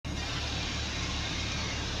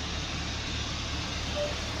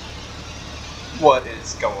What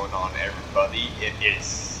is going on, everybody? It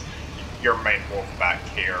is your main wolf back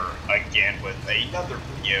here again with another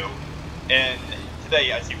video, and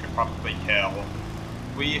today, as you can probably tell,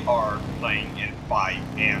 we are playing in 5,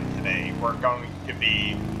 and today we're going to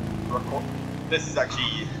be this is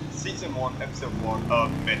actually Season 1, Episode 1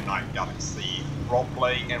 of Midnight Galaxy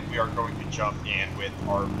Roleplay, and we are going to jump in with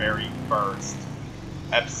our very first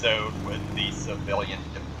episode with the civilian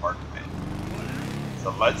department. So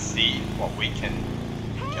let's see what we can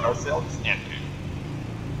get ourselves into.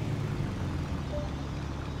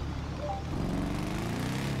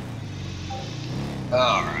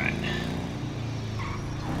 Alright.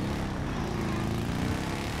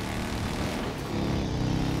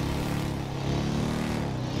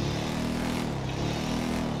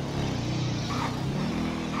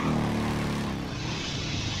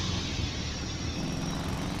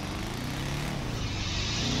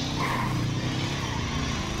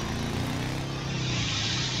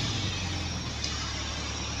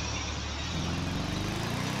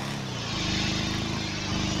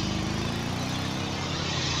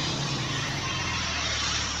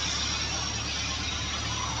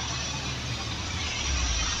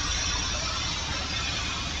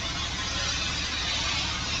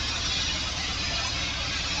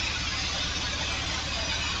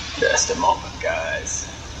 Just a moment, guys.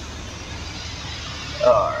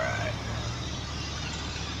 Alright.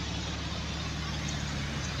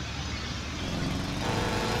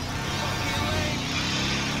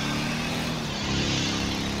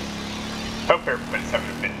 Hope everybody's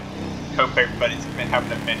been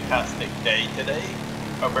having a fantastic day today.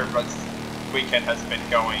 Hope everybody's weekend has been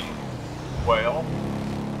going well.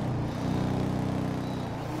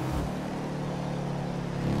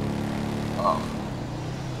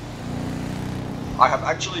 I have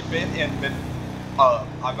actually been in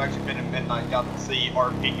Midnight Galaxy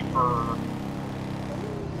RP for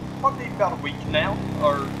probably about a week now,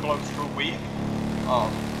 or close to a week.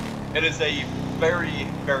 It is a very,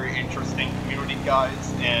 very interesting community,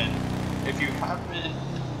 guys, and if you haven't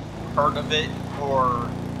heard of it or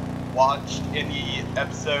watched any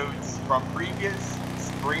episodes from previous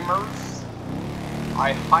streamers,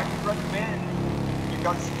 I highly recommend you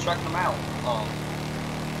guys check them out.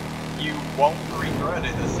 You won't regret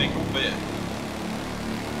it a single bit.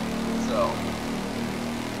 So,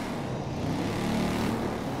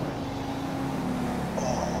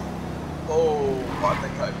 oh, I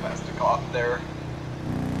think I passed a cop there.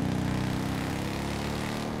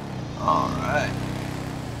 Alright.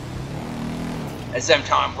 At the same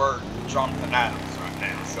time, we're Johnathan Adams right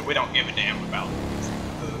now, so we don't give a damn about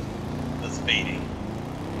the speeding.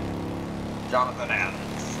 Johnathan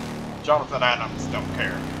Adams. Johnathan Adams don't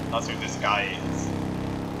care. That's who this guy is.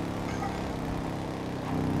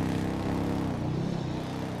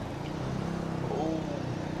 Oh.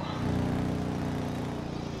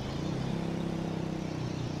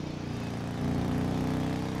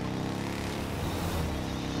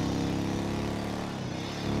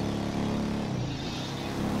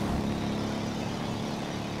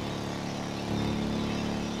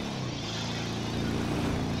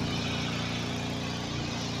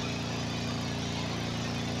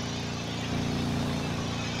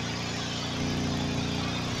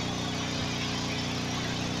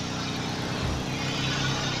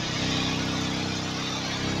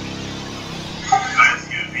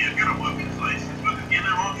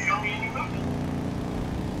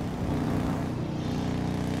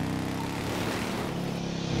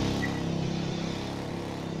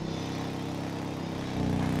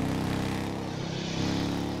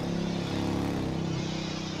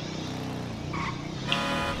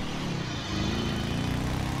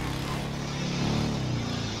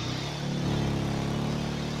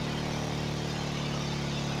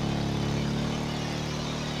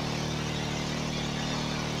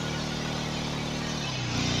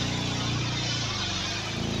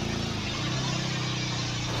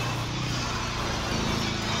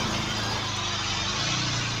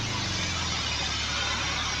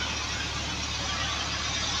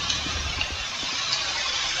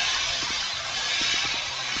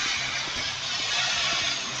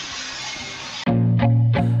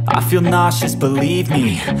 I feel nauseous, believe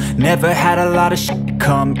me. Never had a lot of shit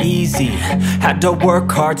come easy. Had to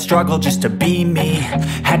work hard, struggle just to be me.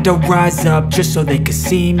 Had to rise up just so they could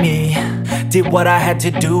see me. Did what I had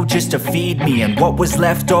to do just to feed me, and what was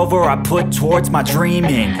left over I put towards my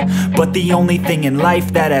dreaming. But the only thing in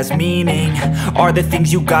life that has meaning are the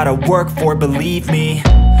things you gotta work for, believe me.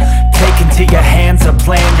 Take into your hands a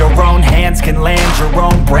plan, your own hands can land your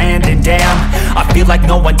own brand. And damn, I feel like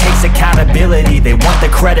no one takes accountability. They want the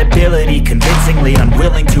credibility, convincingly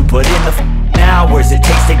unwilling to put in the hours it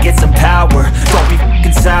takes to get some power. Don't be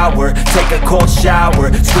f***ing sour, take a cold shower.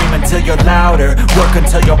 Scream until you're louder, work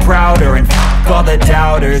until you're prouder. And f*** all the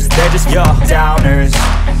doubters, they're just your downers.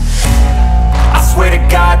 I swear to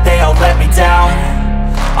God they all let me down.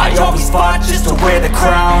 I always fought just to wear the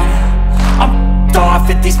crown. I'm f***ed off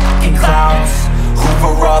at these f***ing clowns who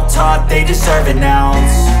were all taught they deserve an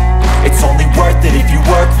ounce. It's only worth it if you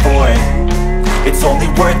work for it. It's only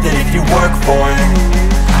worth it if you work for it.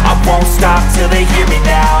 I won't stop till they hear me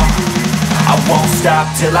now. I won't stop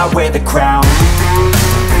till I wear the crown.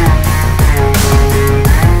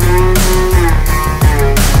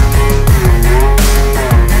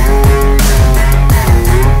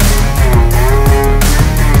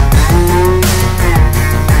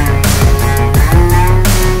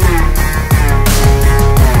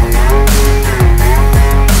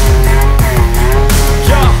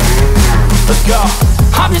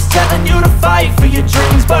 I'm just telling you to fight for your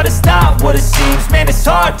dreams, but it's not what it seems. Man, it's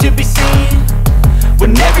hard to be seen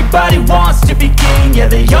when everybody wants to be king. Yeah,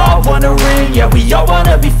 they all wanna ring, yeah, we all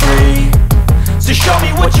wanna be free. So show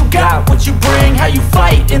me what you got, what you bring, how you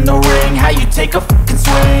fight in the ring, how you take a fucking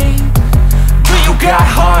swing. Do you got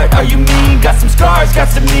heart, are you mean? Got some scars, got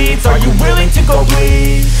some needs, are you willing to go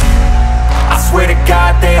bleed? I swear to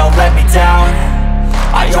God they all let me down.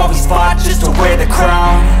 I always fought just to wear the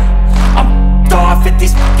crown. I'm off at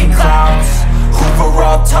these fucking clowns who were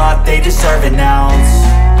all taught they deserve an ounce.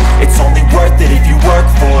 It's only worth it if you work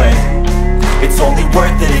for it. It's only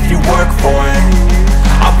worth it if you work for it.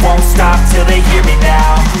 I won't stop till they hear me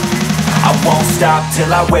now. I won't stop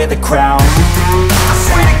till I wear the crown. I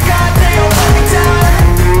swear to God they all let me down.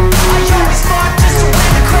 I always fought just to wear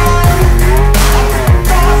the crown. I'm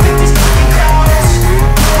off at these fucking clowns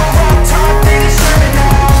who were all taught they deserve an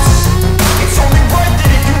ounce. It's only worth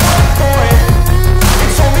it if you work for it.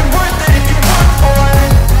 It's only worth it if you work for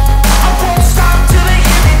it. I won't stop till they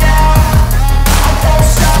hear me now. I won't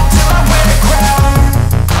stop till I wear the crown.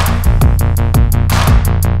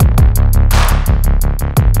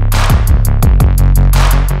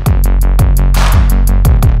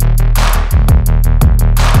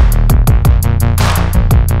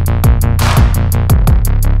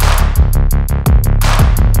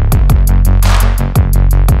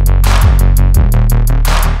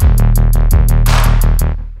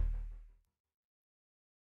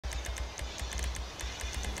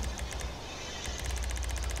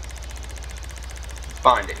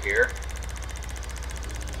 Find it here.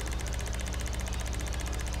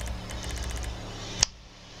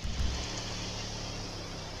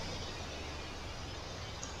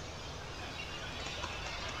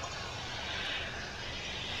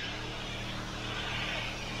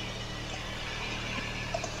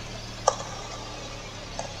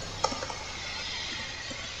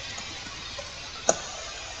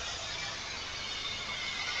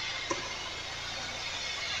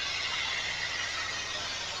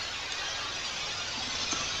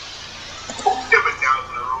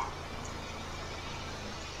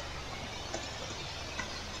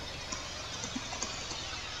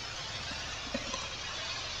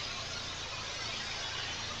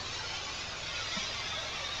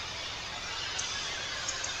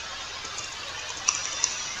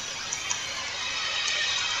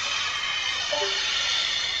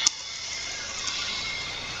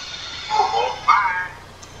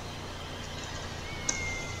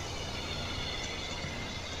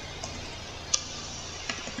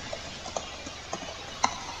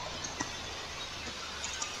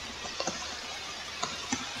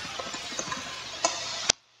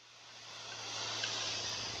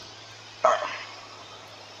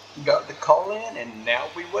 Got the call in and now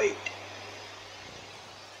we wait.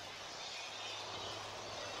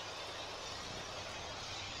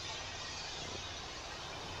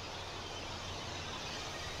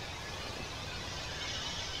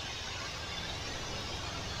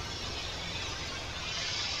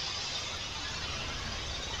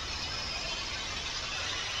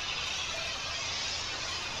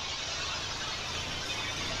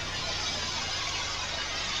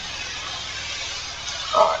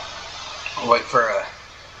 Alright, I'll wait for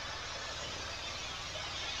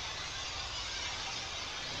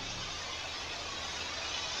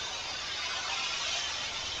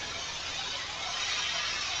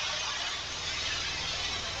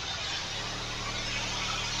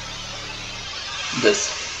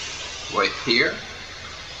this wait here.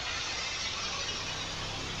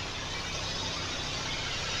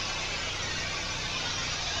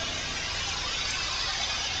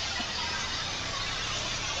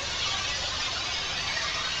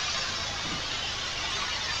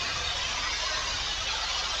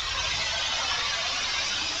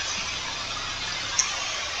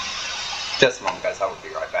 Just a moment, guys. I will be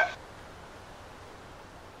right back.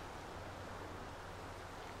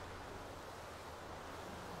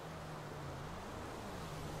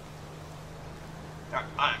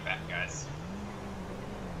 I'm back, guys.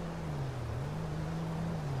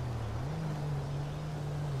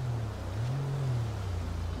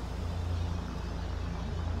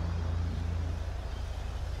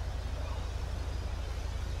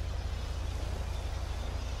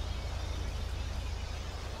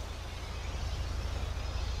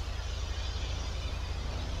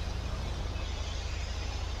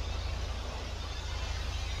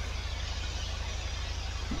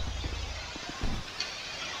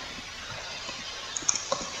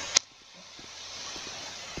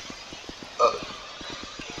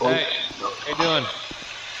 Hey, how you doing?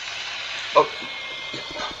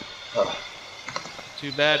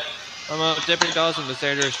 Too bad. I'm Deputy Dawson, the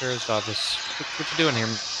Andreas Sheriff's Office. What you doing here?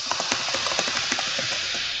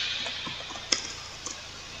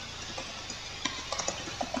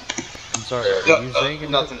 I'm sorry. Are you saying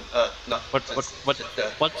anything? Nothing.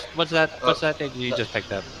 What's that? What's that thing you just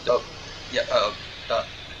picked up?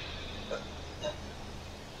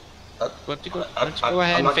 Why don't you go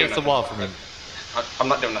ahead and face the wall for me? I'm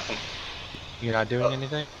not doing nothing. You're not doing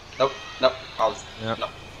anything? Nope. I was. Yep. No.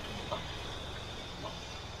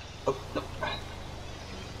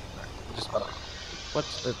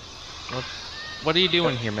 What are you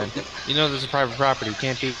doing here, man? You know this is private property. You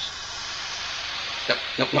can't do.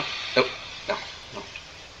 No.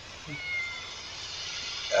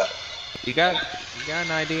 You got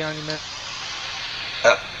an ID on you, man?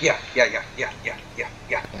 Yeah.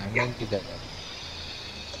 I'm gonna do that.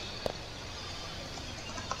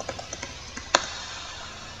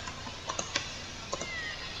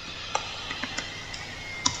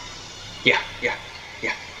 Yeah.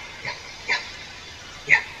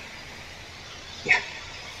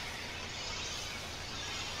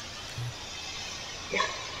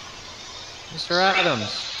 Mr.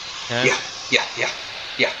 Adams. Yeah.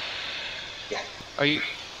 Are you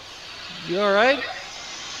all right?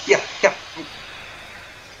 Yeah.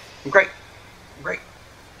 I'm great.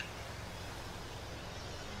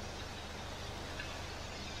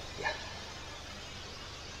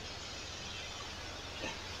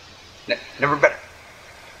 Yeah. Never better.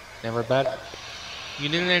 Never better. You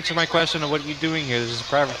didn't answer my question of what you're doing here. This is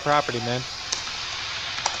private property, man.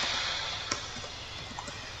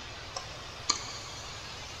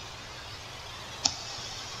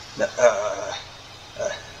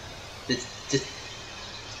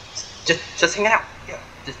 Just hanging out. Yeah,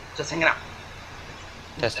 just hanging out.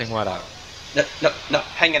 Testing what out? No,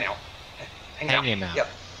 hanging out. Hanging out.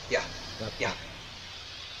 Yeah.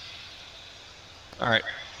 All right.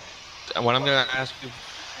 What I'm gonna ask you: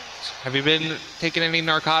 have you been taking any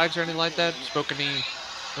narcotics or anything like that? Smoking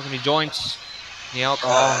any joints? Any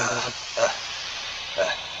alcohol?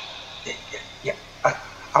 Yeah.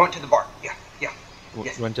 I went to the bar. Yeah. You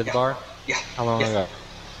went to the bar? Yeah. How long ago?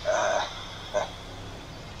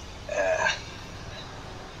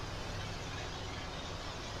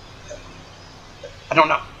 I don't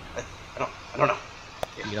know. I don't know.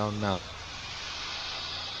 Yeah. You don't know.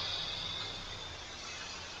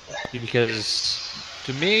 Because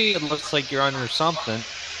to me, it looks like you're under something.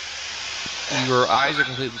 Your eyes are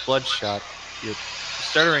completely bloodshot. You're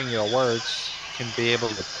stuttering your words. Can be able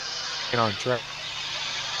to get on track.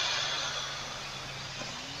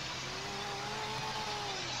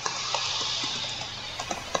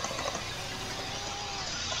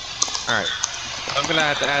 Alright. I'm gonna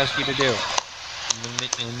have to ask you to do. I'm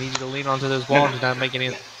gonna need you to lean onto this wall and do not make any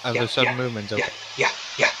of those sudden movements, okay? Yeah.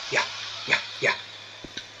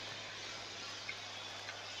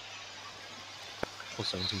 Full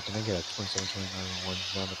 17, can I get a 27, 29, 1,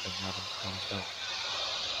 Johnathan Adams,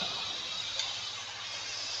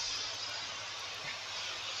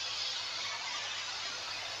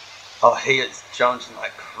 Oh, he is jonesing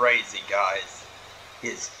like crazy, guys. He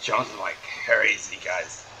is jonesing like crazy,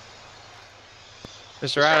 guys.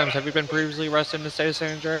 Mr. Adams, have you been previously arrested in the state of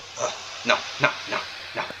San Andreas? No.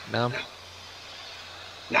 No?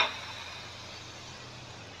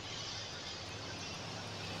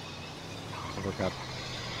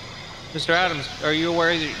 Mr. Adams, are you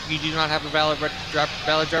aware that you do not have a valid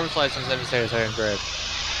driver's license in the state of San Andreas?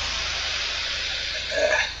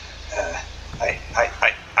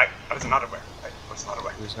 I was not aware.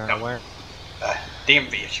 He was not aware?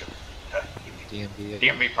 DMV issue.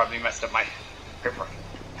 DMV probably messed up my paperwork.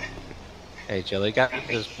 Hey, Jelly, got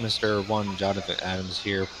this Mr. Johnathan Adams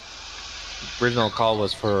here. Original call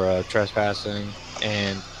was for trespassing,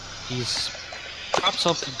 and he's dropped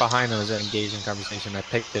something behind him as engaged in conversation. I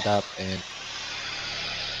picked it up and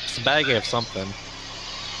It's a baggie of something.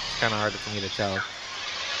 It's kind of hard for me to tell.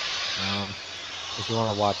 If you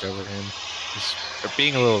want to watch over him, they're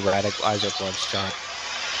being a little erratic. Eyes are bloodshot.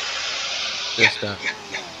 Just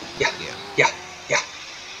Yeah.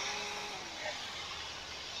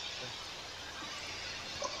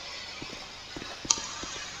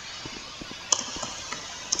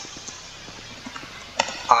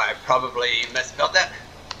 I probably misspelled that.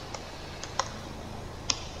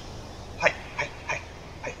 Hi.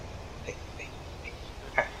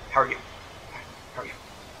 How are you? How are you?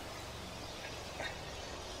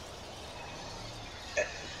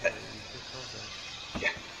 Yeah.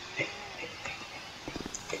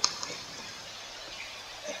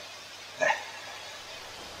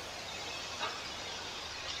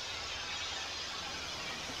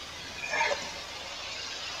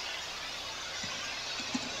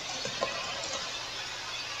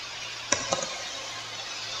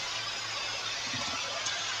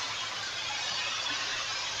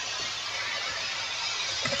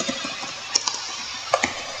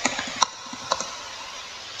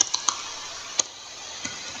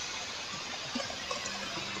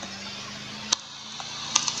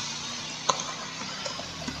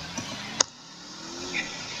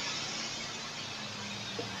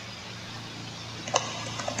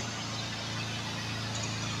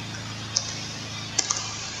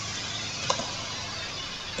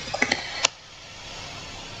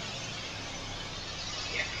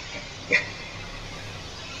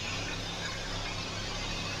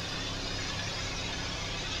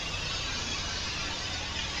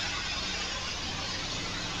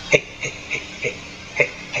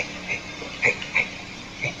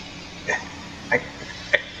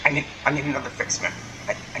 I need another fix, man.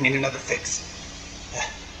 I need another fix.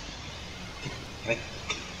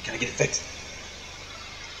 Can I get it fixed?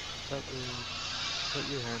 Put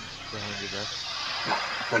your hands behind your back.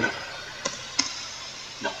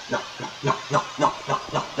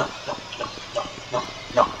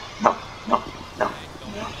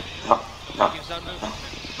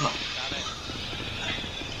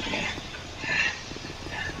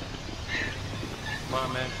 Come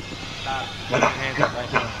on, man. Stop. Put your hands up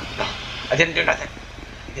right now. I didn't do nothing.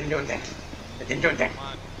 I didn't do anything. Come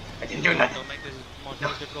on. I didn't do nothing. Don't make this more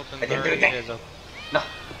difficult than I didn't do it anything. is. No,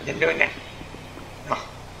 I didn't do anything. No,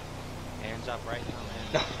 Hands up right now,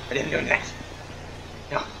 man. no, I didn't do anything.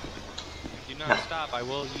 No. Do not stop. I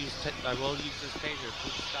will use this taser.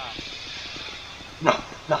 Please stop. No.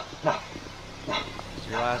 It's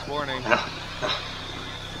your last warning. No.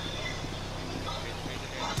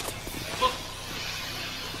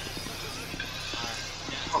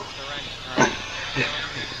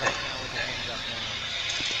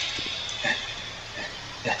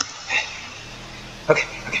 Okay.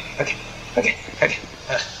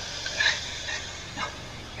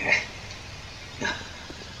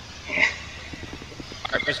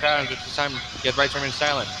 Alright, Mr. Adams, at this time, you have the right to remain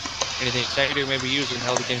silent. Anything said you do may be used and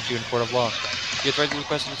held against you in court of law. You have the right to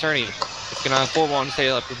request an attorney. If you cannot afford one, say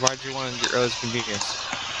that provides you one at your earliest convenience.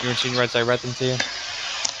 Your senior rights, I read them to you?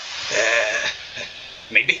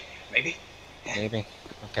 Maybe. Maybe.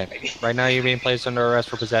 Okay. Maybe. Right now, you're being placed under arrest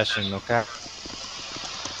for possession, okay?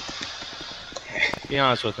 Be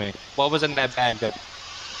honest with me. What was in that bag that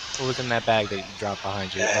you dropped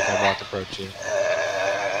behind you as I walked approach you?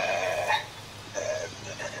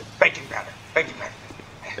 Baking powder.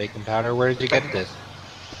 Bacon powder? Where did you get this?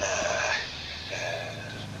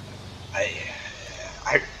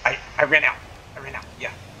 I ran out.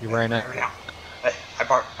 Yeah. You ran out? I ran out.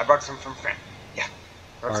 I bought some from a friend. Yeah.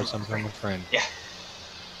 Borrowed some from a friend. Yeah.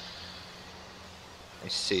 I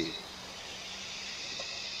see.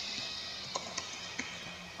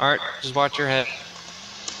 Alright, just watch your head.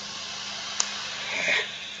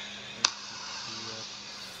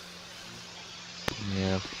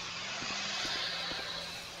 Yeah.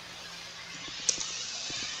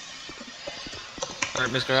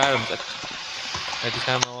 Alright, Mr. Adams, at this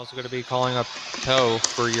time I'm also going to be calling up tow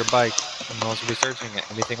for your bike. I'm also be searching it.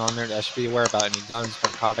 Anything on there that I should be aware about? Any guns,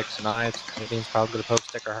 narcotics, knives, anything's probably going to poke,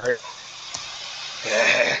 stick, or hurt?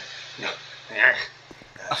 No.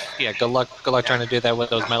 Yeah, good luck trying to do that with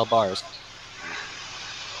those metal bars.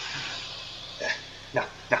 No.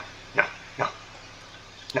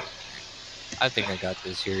 I think I got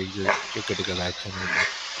this here. You're good to go back to me.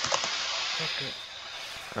 Okay.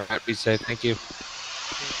 Alright, be safe. Thank you.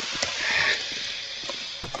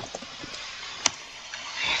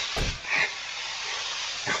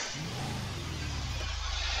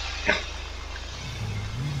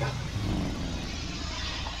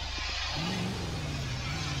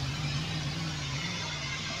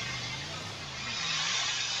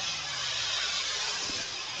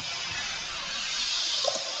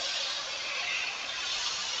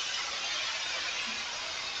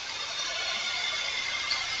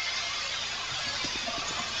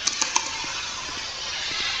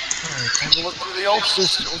 Alright, time to look through the old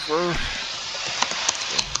system for...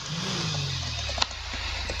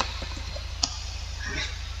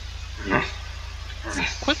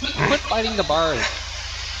 Quit biting the bars.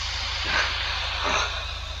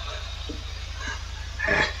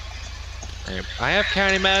 I have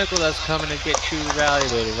county medical that's coming to get you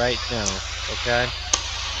evaluated right now, okay?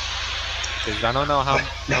 Because I don't know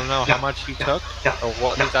how much you took or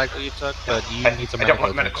what exactly you took, but you need some medical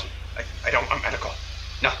attention. I don't want medical.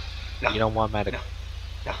 No. You don't want medical.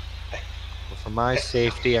 No. Well, for my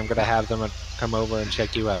safety, I'm gonna have them come over and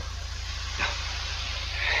check you out.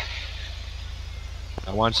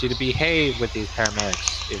 I want you to behave with these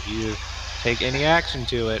paramedics. If you take any action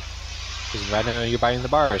to it, because right now you're biting the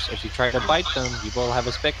bars. If you try to bite them, you will have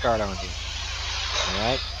a spit guard on you.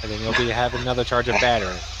 Alright? And then you'll be having another charge of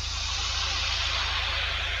battery.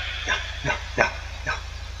 No.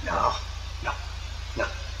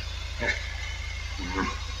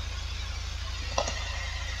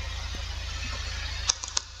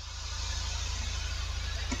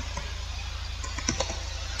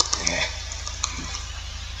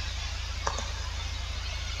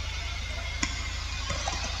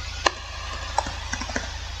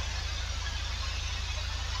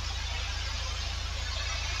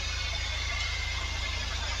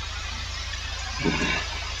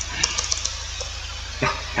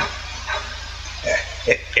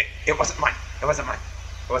 It wasn't mine.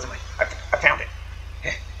 I found it.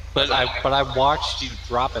 But I watched you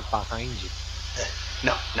drop it behind you.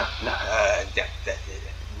 No.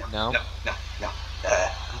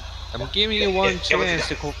 I'm giving you one chance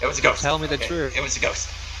to tell me the truth. It was a ghost.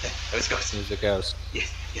 It was a ghost. Yeah,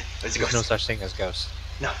 it was a There's ghost. no such thing as ghosts.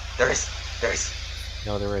 No, there is.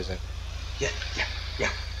 No, there isn't. Yeah.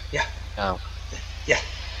 No. Yeah.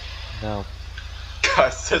 No.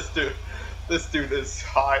 Guys, this dude is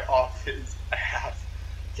high off his ass.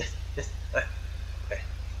 Yes.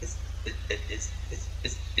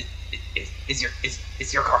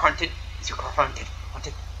 Is your car haunted? Is your car haunted?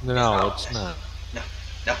 No, it's not. No.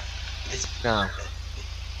 No.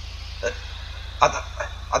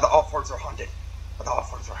 Are the all fours are haunted? Are the all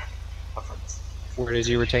fours are haunted? Where did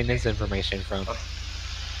you retain this information from?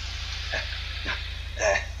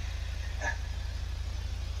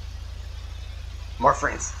 More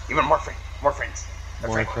friends. Even more friends. More friends.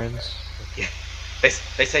 More friends? Yeah.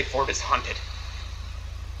 They say Ford is haunted.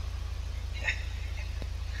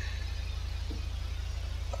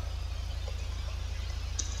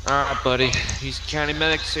 Alright, buddy. These county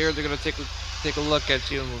medics here, they're gonna take a look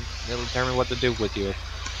at you and they'll determine what to do with you.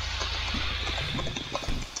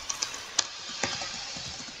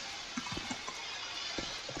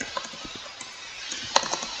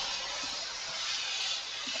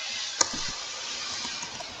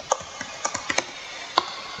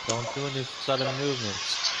 Don't do any sudden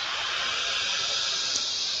movements.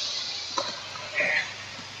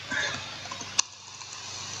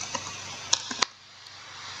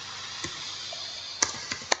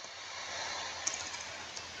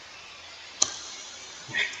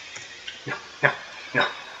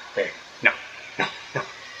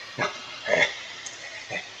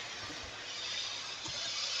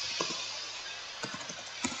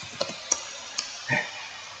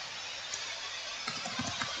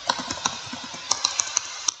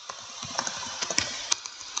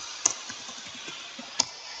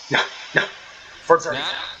 No.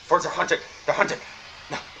 Fords are haunted. They're haunted.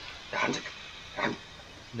 No. They're haunted.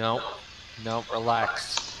 No,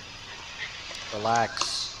 relax.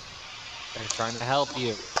 Relax. I'm trying to help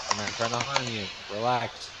you. I'm not trying to harm you.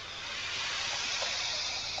 Relax.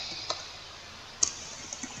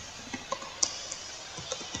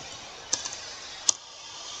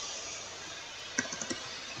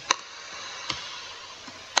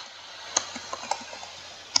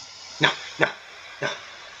 No.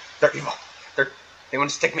 They're evil. They want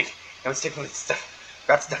to stick me. They want to stick me with stuff.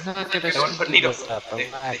 Bad stuff. They want to put needles.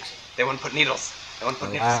 Relax. They want to put needles. They want to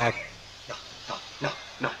put Relax. needles.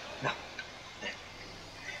 No.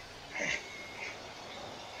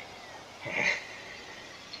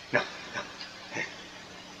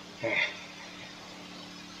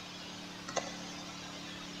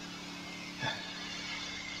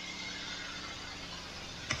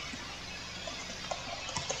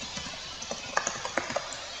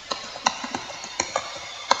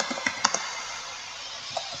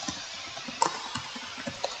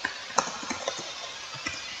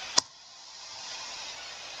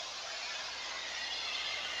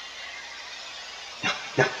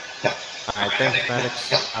 Alright, thanks,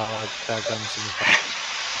 medics. I'll expect them to be back.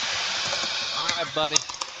 Alright, buddy.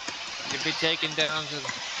 You'll be taken down to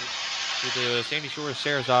to the Sandy Shore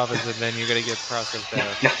Sheriff's Office, and then you're gonna get processed there.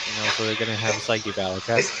 You know, so they're gonna have a psych eval.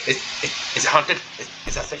 Okay. Is it haunted?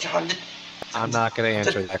 Is that station haunted? I'm not gonna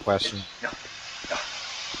answer that question. No.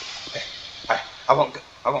 I won't go.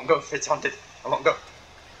 I won't go if it's haunted. I won't go.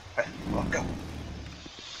 I won't go.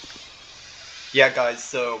 Yeah, guys.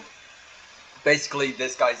 So basically,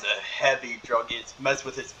 this guy's a heavy druggie. It's messed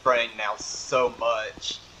with his brain now so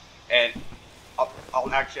much, and I'll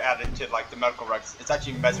actually add it to like the medical records. It's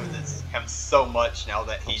actually messed with him so much now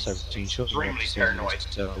that he's extremely paranoid.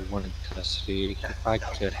 So one in custody. If I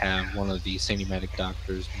could have one of the Sandy medic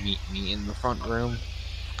doctors meet me in the front room,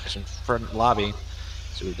 front lobby,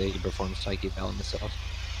 so they can perform psych eval in the cells.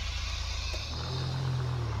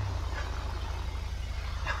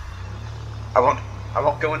 I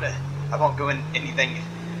won't go in anything.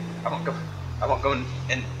 I won't go in.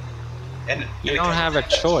 You don't have a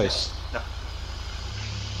choice. No.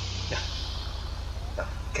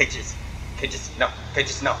 Cages. No.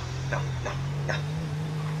 Cages. No.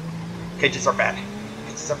 Cages are bad.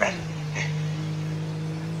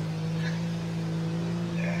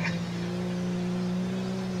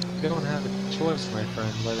 You don't have a choice, my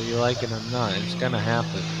friend, whether you like it or not. It's gonna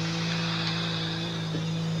happen.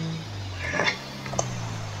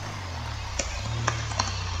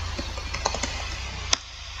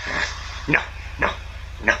 No.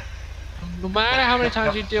 No matter how many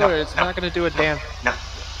times you do it, it's not gonna do a damn. No.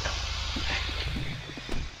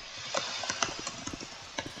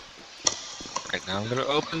 Right now, I'm gonna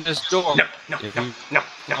open this door. No.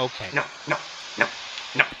 Okay. No.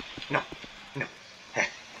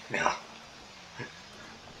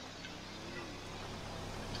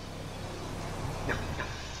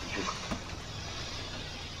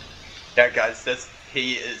 Yeah, guys,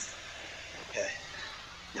 he is.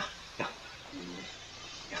 No.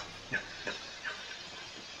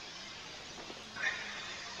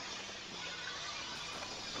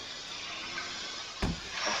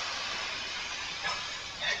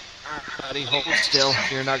 Alright, buddy, hold still.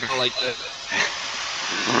 You're not gonna like this.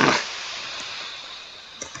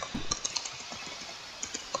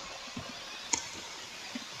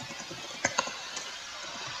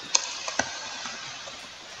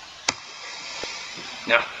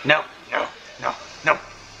 No.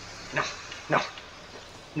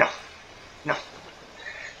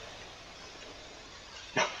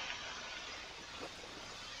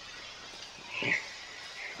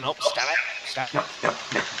 Nope, stop it. No.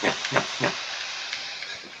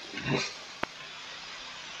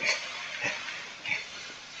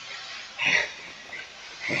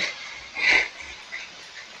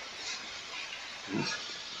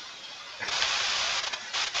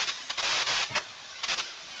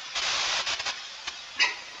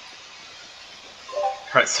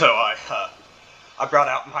 Alright, so I brought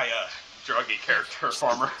out my druggie character,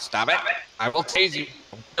 Farmer. Stop it. I will tase you.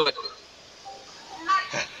 Don't do it.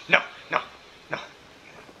 No.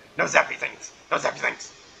 No zappy things.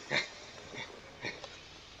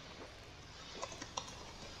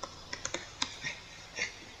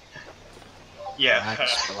 Yeah,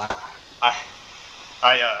 Relax.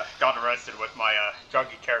 I got arrested with my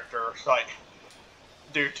druggie character, like,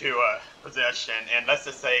 due to possession, and let's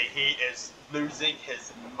just say he is losing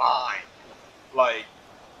his mind. Like,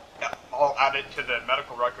 I'll add it to the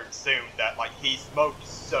medical record soon that like he smoked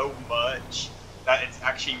so much that it's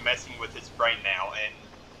actually messing with his brain now, and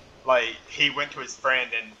like he went to his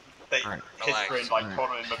friend and his friend like told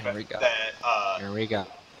him that Here we go.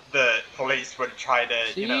 the police would try to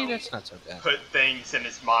See, that's not so bad. put things in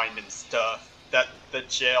his mind and stuff, that the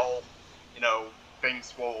jail,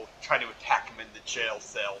 things will try to attack him in the jail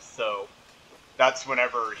cell, so that's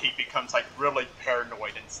whenever he becomes like really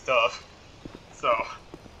paranoid and stuff. So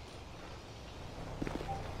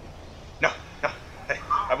no, hey,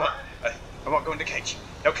 I won't go in the cage.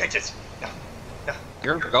 No cages. No.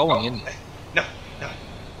 You're going in. No.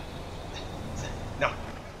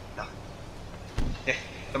 Yeah,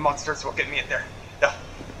 the monsters will get me in there.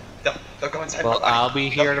 They'll go inside. Well, I'll be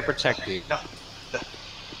here to protect you. No.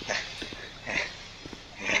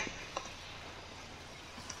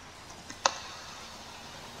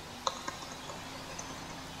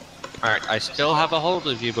 Alright, I still have a hold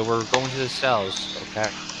of you, but we're going to the cells, okay?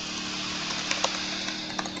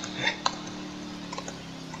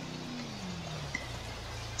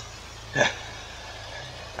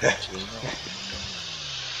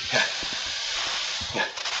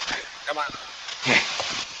 Come on.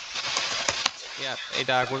 Yeah, hey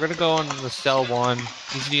Doc, we're gonna go on the cell 1.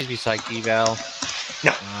 These needs to be psych eval.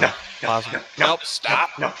 No. Possible. Nope, stop.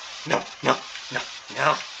 No.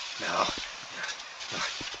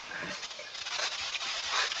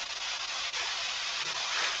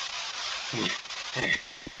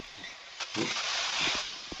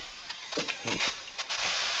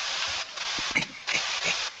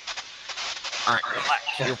 Alright, relax.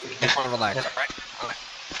 You want to relax, alright?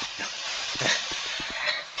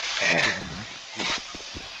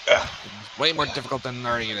 It's way more difficult than it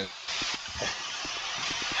already is.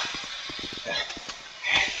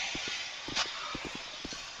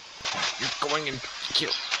 You're going in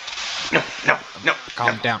here. No.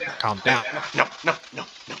 Calm down. No.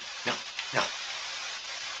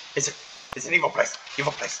 It's an evil place.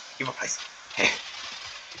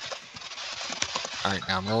 Alright,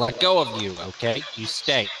 now I'm gonna let go of you, okay? You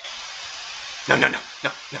stay. No.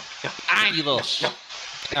 Ah, you little shit.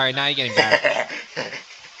 Alright, now you're getting bad.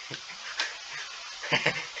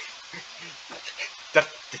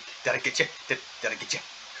 Did I get you? Did I get you?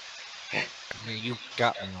 You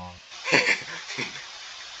got me wrong.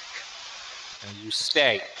 Now you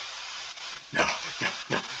stay. No.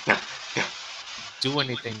 Do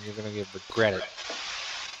anything, you're gonna regret it.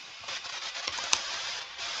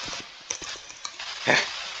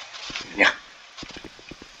 Yeah.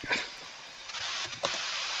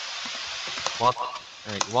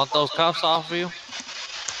 Alright, you want those cuffs off of you?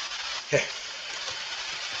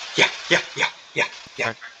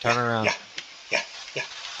 Yeah. Turn around. Yeah.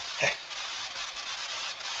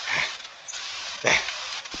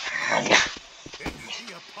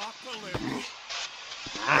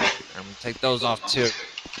 I'm gonna take those off too.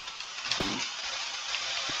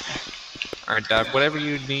 Alright, Doc, whatever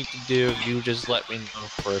you need to do, you just let me know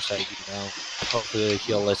first, Hopefully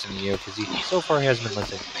he'll listen to you, because so far he hasn't been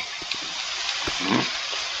listening.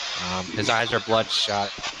 His eyes are bloodshot.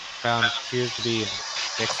 Found appears to be a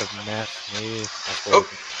mix of meth, maybe. That's what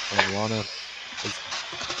marijuana is.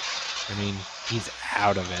 I mean, he's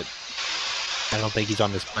out of it. I don't think he's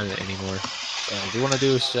on this planet anymore. So if you want to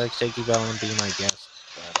do is take you out and be my guest.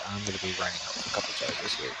 But I'm going to be writing up a couple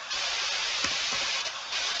charges here.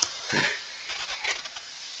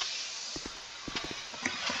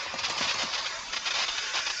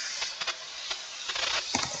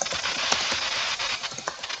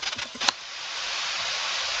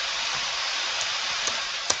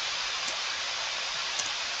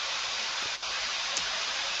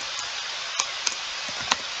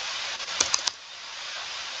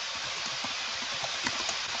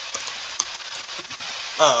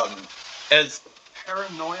 Is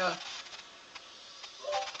paranoia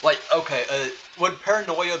would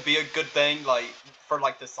paranoia be a good thing, for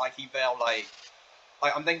the psyche veil?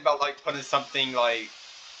 I'm thinking about putting something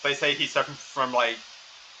they say he's suffering from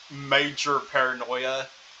major paranoia,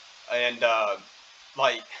 and I'm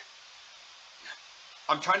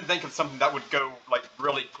trying to think of something that would go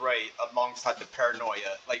really great alongside the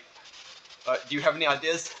paranoia. Do you have any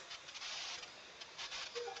ideas?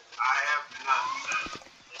 I have none.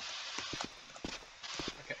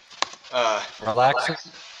 Relaxing?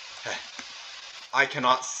 I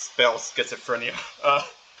cannot spell schizophrenia.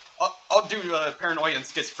 I'll do paranoia and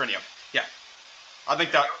schizophrenia. Yeah, I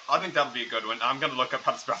think that'll be a good one. I'm gonna look up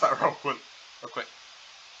how to spell that real quick.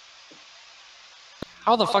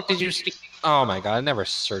 How the fuck did you Oh my god, I never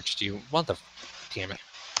searched you. What the damn it.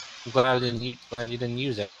 I'm glad you didn't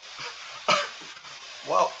use it.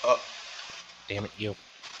 Well, damn it, you.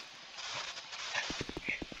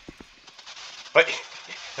 Wait,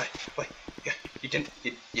 yeah, you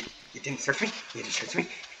didn't search me? You didn't search me?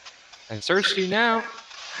 I searched you now.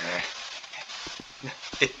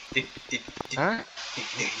 Huh?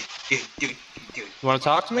 You want to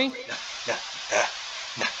talk to me? No.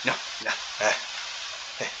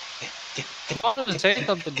 I wanted to say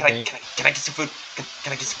something to me. Can I get some food?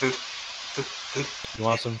 Can I get some food? You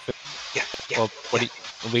want some food? Yeah. Well,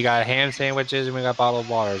 we got ham sandwiches and we got bottled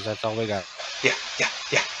waters. That's all we got. Yeah.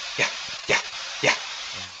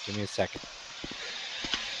 Give me a second.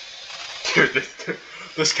 Dude,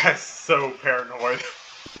 this guy's so paranoid.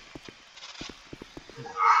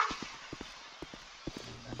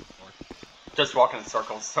 Just walking in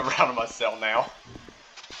circles around my cell now.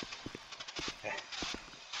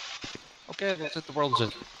 Okay, looks like the world's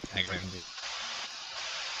just hanging.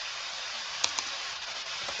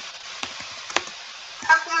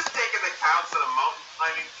 Have you taken the counts on a mountain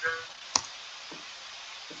climbing trip?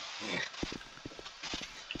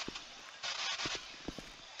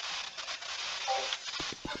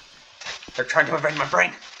 They're trying to invade my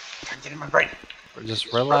brain. Trying to get in my brain.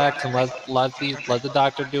 Just relax and let the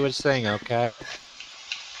doctor do his thing, okay?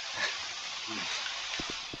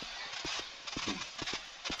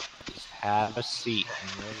 Just have a seat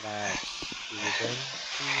and relax. Breathe in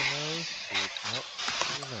through your nose, breathe out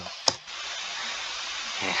through your mouth.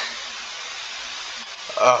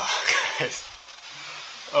 Oh, guys.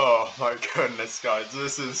 Oh my goodness, guys,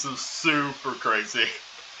 this is super crazy.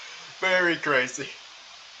 Very crazy.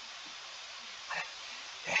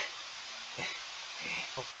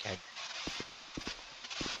 Okay.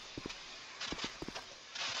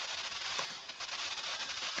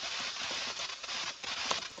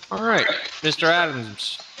 Alright, Mr.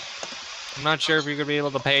 Adams. I'm not sure if you're going to be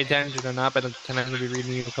able to pay attention or not, but I'm going to be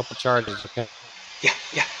reading you a couple charges, okay? Yeah.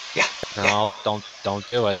 No, don't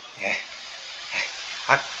do it. Yeah.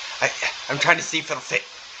 I'm trying to see if it'll fit.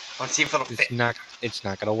 I want to see if it'll fit. It's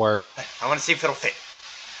not going to work. I want to see if it'll fit.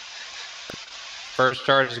 First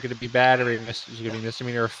charge is going to be battery. Is going to be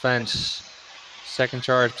misdemeanor offense. Second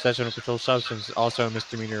charge, possession of a controlled substance, also a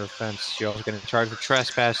misdemeanor offense. You're also going to charge for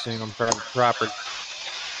trespassing on private property.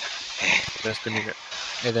 Misdemeanor.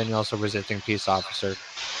 And then you're also resisting peace officer.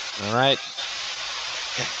 All right?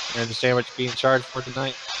 You understand what you're being charged for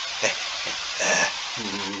tonight?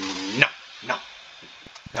 No.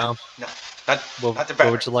 No? Not the battery.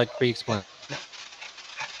 What would you like to be explained? No.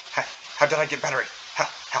 How did I get battery? How?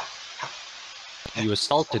 You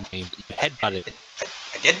assaulted me. You headbutted.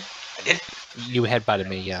 I did? You headbutted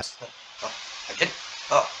me, yes. Oh, I did?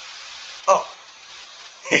 Oh.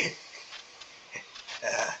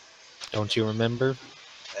 Don't you remember?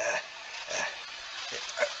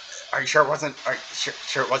 Are you sure it wasn't? Are you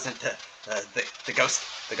sure it wasn't the ghost?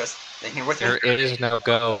 The ghost in here with me? There is no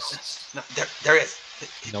ghost. No, there is.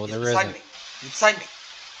 No, He's there beside isn't. me. He's beside me.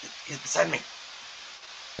 He's beside me.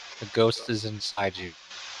 The ghost is inside you.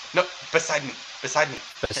 No, beside me. Besides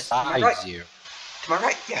right. you. To my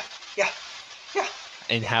right. Yeah.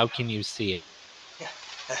 And how can you see it? Yeah.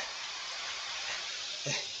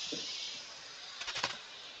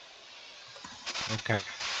 Okay.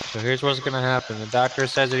 So here's what's going to happen. The doctor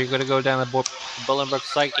says that you're going to go down the Bolingbrook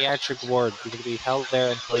Psychiatric Ward. You're going to be held there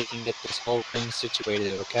until you can get this whole thing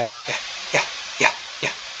situated, okay? Yeah.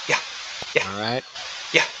 All right?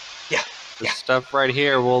 Yeah. The stuff right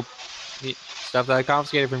here stuff that I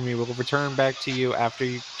confiscated from you will return back to you after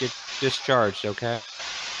you get discharged, okay?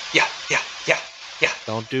 Yeah.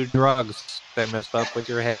 Don't do drugs that mess up with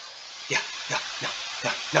your head. No.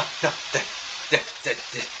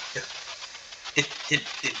 Did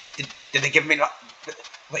they give me?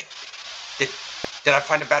 Wait. Did I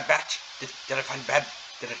find a bad batch? Did I find bad?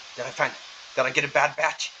 Did I get a bad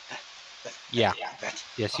batch? Yeah. Batch.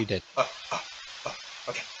 Yes, you did.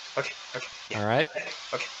 Okay. Yeah. All right.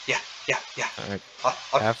 Okay. Yeah. All right.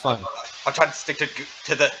 I'll Have fun. I'll try to stick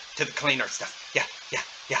to the cleaner stuff. Yeah.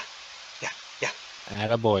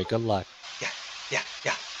 Attaboy. Good luck. Yeah.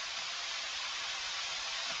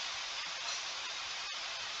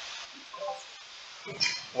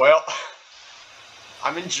 Well,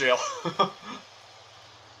 I'm in jail.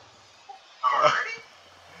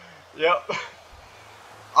 Yep.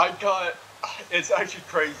 It's actually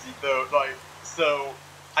crazy though, so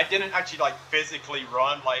I didn't actually physically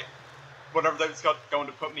run, whenever they was going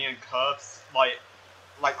to put me in cuffs, I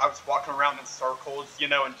was walking around in circles,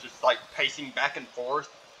 and just pacing back and forth.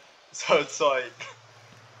 So it's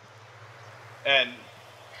and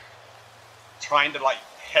trying to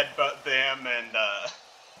headbutt them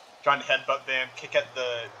kick at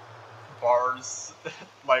the bars,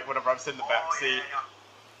 whenever I was in the back seat.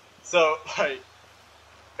 So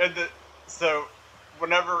so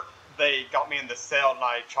whenever they got me in the cell and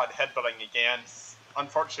I tried headbutting again,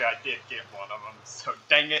 unfortunately I did get one of them. So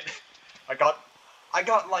dang it, I got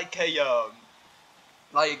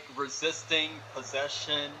a resisting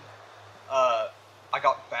possession. I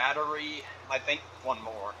got battery. I think one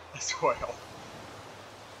more as well.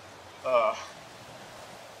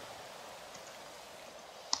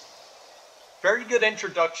 Very good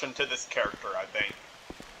introduction to this character, I think.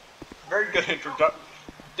 Very good introduction.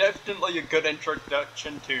 Definitely a good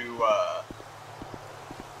introduction to,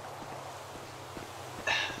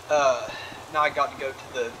 now I got to go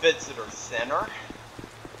to the visitor center.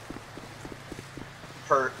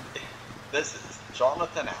 This is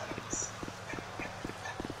Johnathan Adams.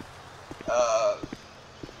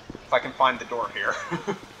 If I can find the door here.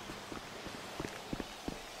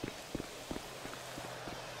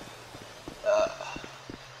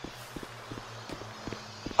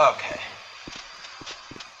 Okay.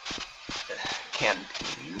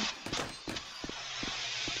 Canteen.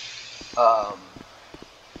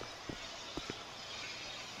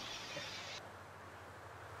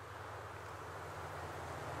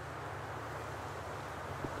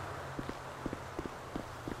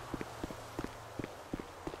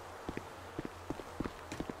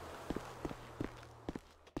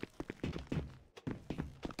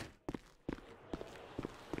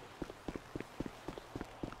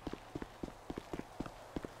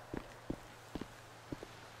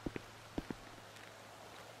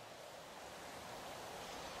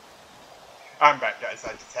 I'm back, guys.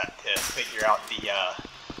 I just had to figure out the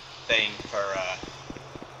thing for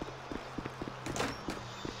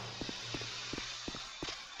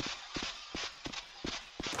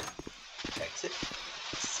exit.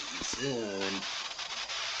 See you soon.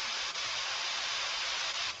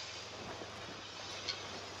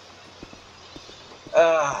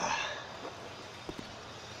 Oh,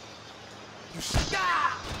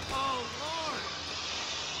 Lord!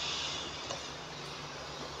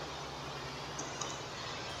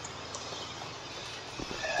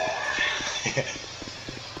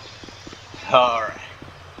 All right.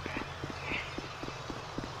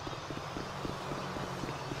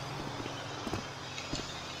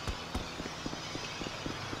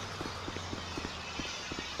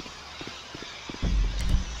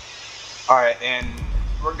 All right, and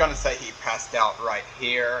we're gonna say he passed out right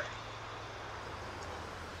here.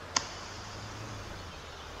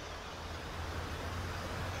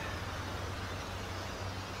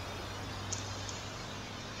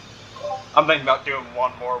 I'm thinking about doing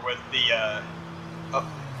one more with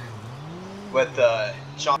the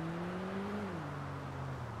John.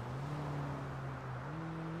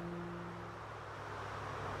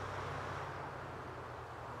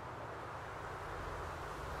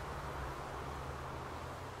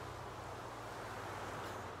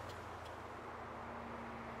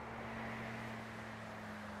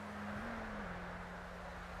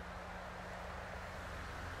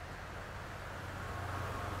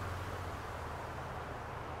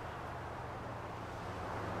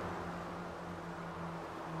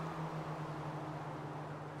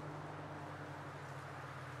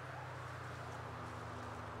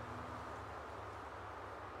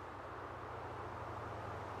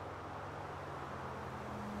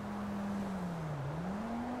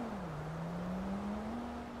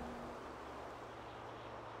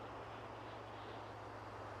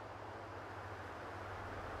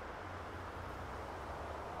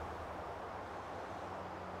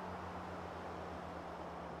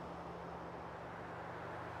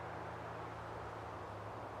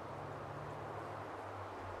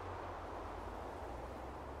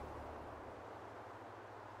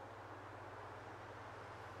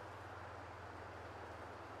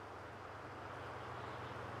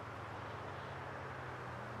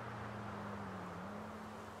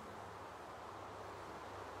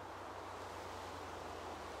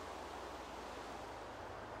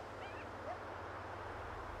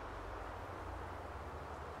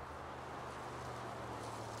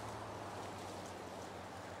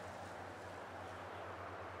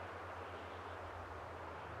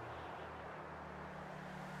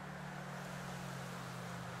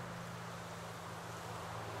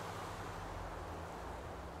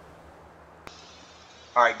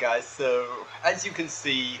 Alright guys, so as you can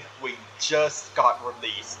see, we just got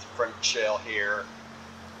released from jail here,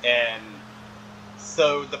 and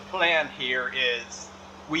so the plan here is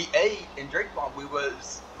we ate and drank while we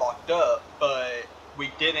was locked up, but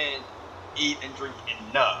we didn't eat and drink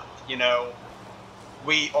enough, you know.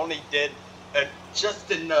 We only did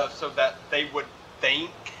just enough so that they would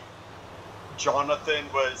think Jonathan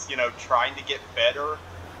was, you know, trying to get better,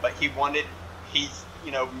 but he's,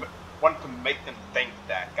 you know, wanted to make them think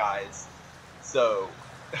that, guys. So,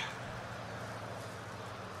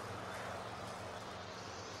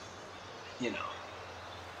 you know.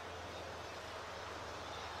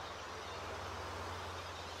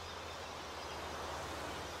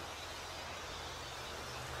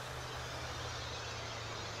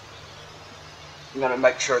 I'm gonna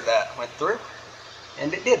make sure that went through,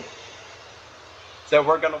 and it did. So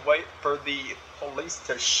we're gonna wait for the police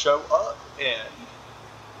to show up and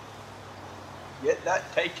get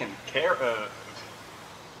that taken care of.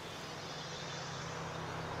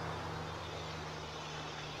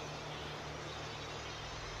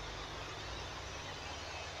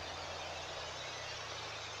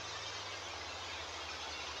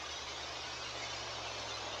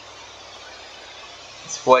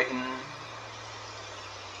 It's waiting.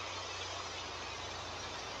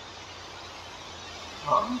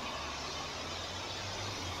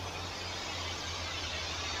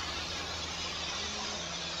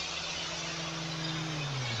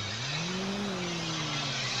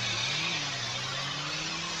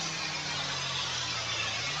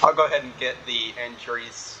 I'll go ahead and get the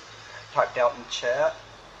injuries typed out in chat.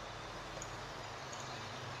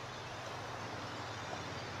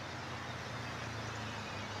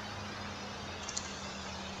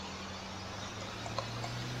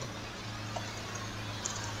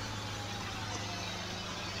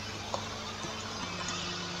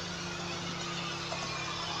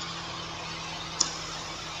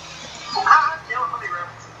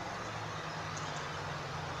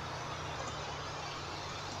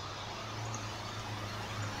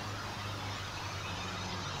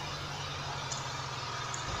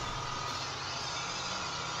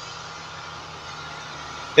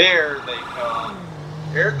 Here they come.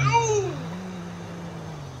 Here go!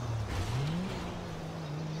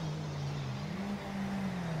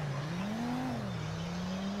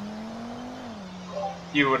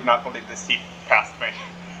 You would not believe this. He passed me.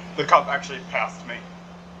 The cop actually passed me.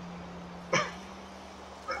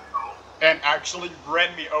 And actually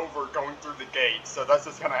ran me over going through the gate, so that's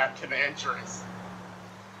just gonna add to the insurance.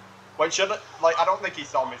 Wait, should I, like, I don't think he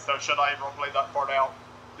saw me, so should I roleplay that part out?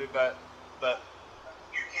 Do that.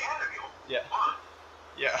 You can if you Yeah. want.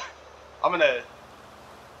 Yeah. I'm gonna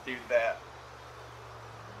do that.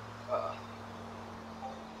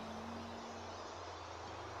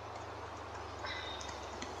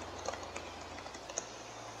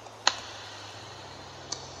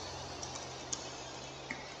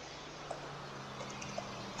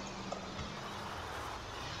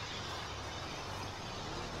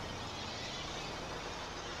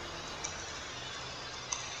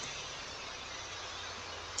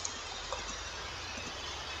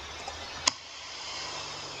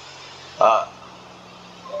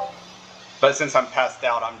 But since I'm passed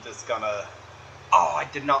out, I'm just gonna... Oh, I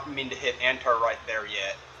did not mean to hit enter right there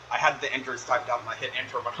yet. I had the enters typed out and I hit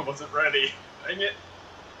enter when I wasn't ready. Dang it.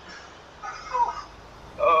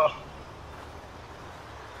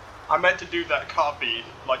 I meant to do that copy,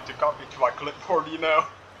 like to copy to my clipboard, you know?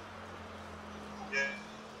 Yeah.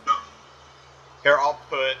 No. Here, I'll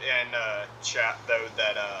put in chat, though,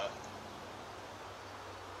 that,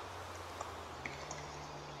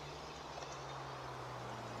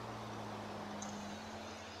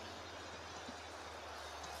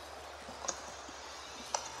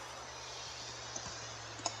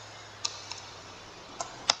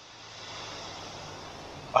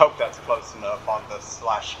 I hope that's close enough on the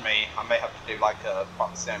 /me. I may have to do like a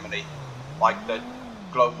proximity, like the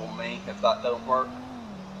global me, if that don't work.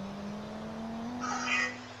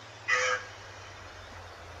 Yeah.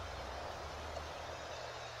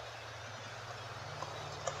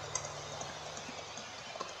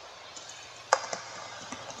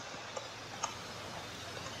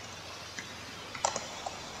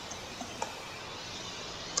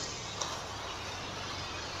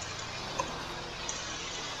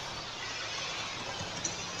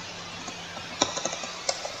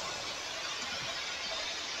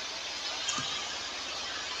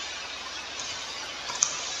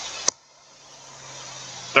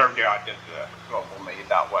 There we go, I did the global me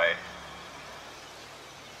that way.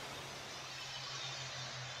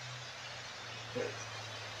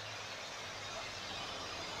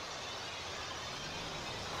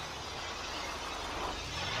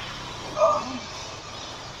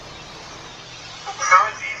 How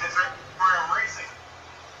it's easy, it's right where I'm racing.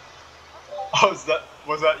 Oh,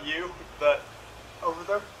 was that you? That over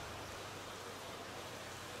there?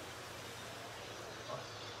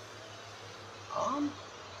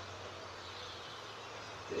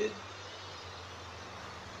 Did...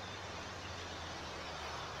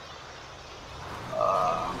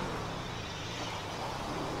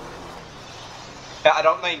 Yeah, I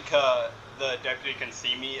don't think, the deputy can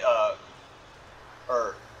see me,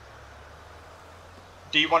 or...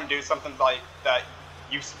 Do you want to do something like that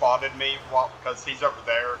you spotted me, because he's over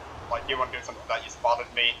there, like, you want to do something that you spotted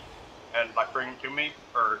me, and, like, bring him to me,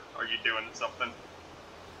 or are you doing something?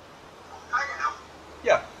 I can help.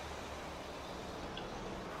 Yeah.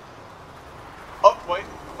 Oh, wait,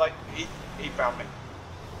 like, he found me.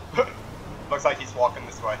 Looks like he's walking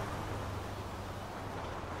this way.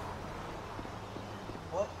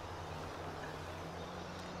 What?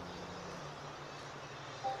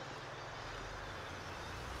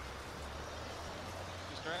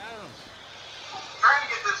 Mr. Adams. Trying to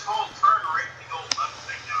get this whole turn right the old left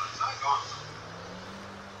thing down. It's not going so.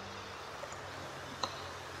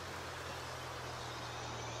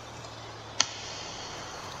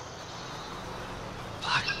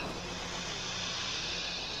 Fuck.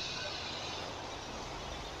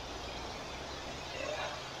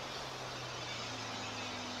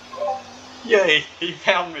 Yay, he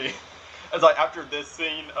found me. It's like, after this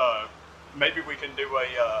scene, maybe we can do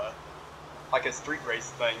a, like a street race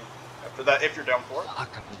thing after that, if you're down for it.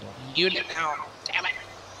 Fuck. You didn't know. Damn it.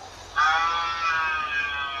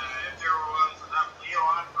 If there was enough Leo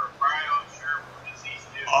on for a cryo, sure, we're deceased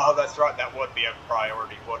too. Oh, that's right, that would be a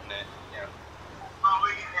priority, wouldn't it? Yeah. Well,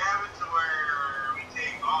 we can have it to where we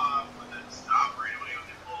take off and then stop right away when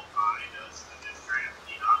they pull behind us and just try to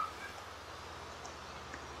lead on with it.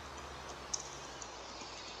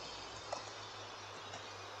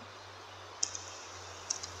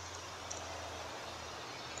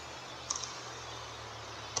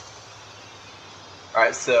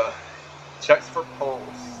 Alright, so, checks for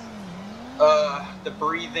pulse. The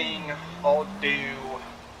breathing, I'll do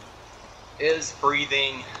is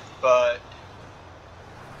breathing, but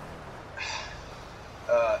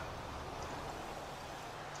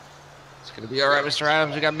It's gonna be alright, Mr.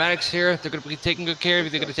 Adams. We got medics here. They're gonna be taking good care of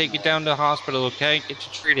you. They're gonna take you down to the hospital, okay? Get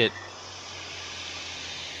you treated.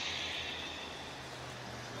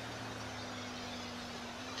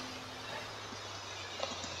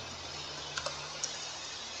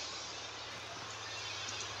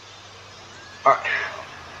 alright.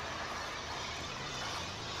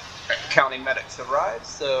 County medics arrive,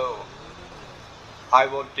 so I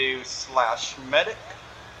will do /medic.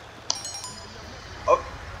 Oh.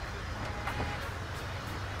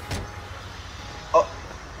 Oh,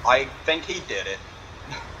 I think he did it.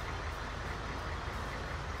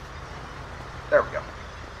 There we go.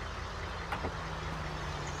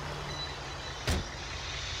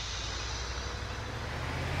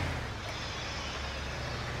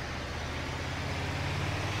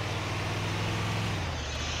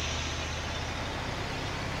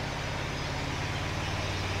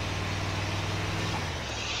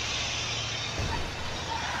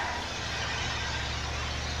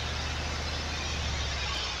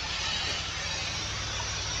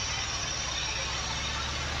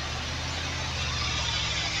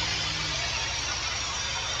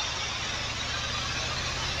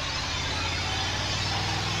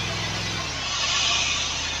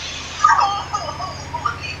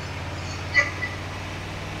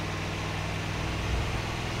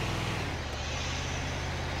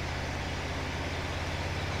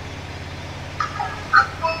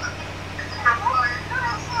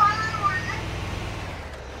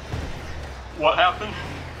 What happened?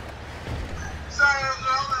 So I was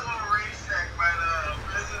on that little racetrack by the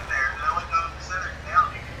prison there, and I went down the center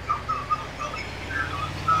canal, and you can jump those little gully either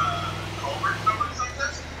those culverts or something like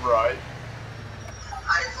this. Right.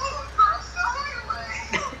 I flew across the highway.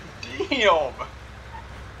 Damn.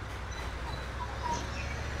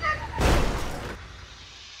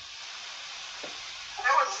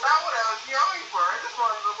 That was not what I was going for. I just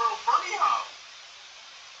wanted a little bunny hop.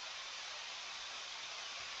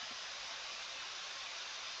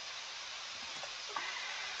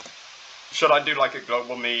 Should I do like a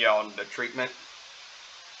global me on the treatment?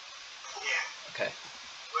 Yeah. Okay.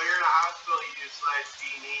 When you're in a hospital, you do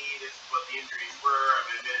 /D&E. This is what the injuries were.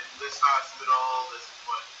 I'm admitted to this hospital. This is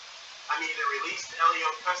what I'm either released to LEO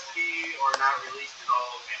custody or not released at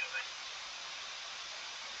all, kind of thing.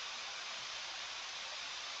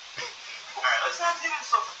 All right, let's not do it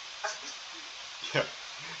so fast. Yeah.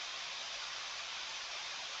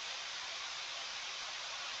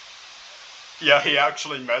 Yeah, he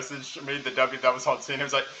actually messaged me, the W that was on scene. He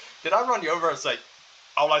was like, "Did I run you over?" I was like,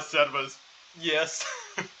 all I said was, "Yes."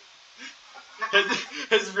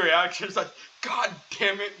 his reaction is like, "God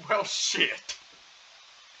damn it, well shit."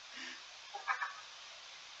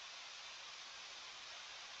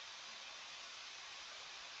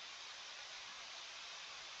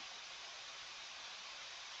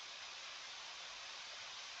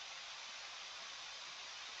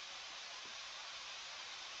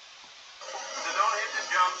 So don't hit the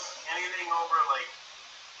jumps, anything over like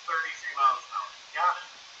 33 miles an hour. Got it.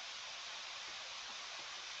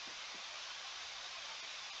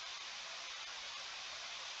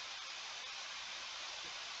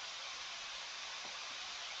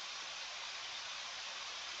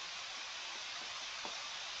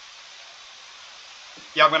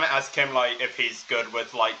 Yeah, I'm gonna ask him like if he's good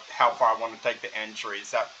with like how far I want to take the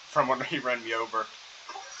injuries that from when he ran me over.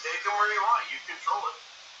 Take them where you want. You control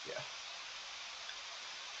it. Yeah.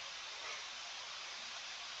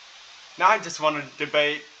 Now I just want to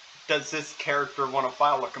debate, does this character want to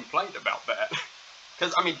file a complaint about that?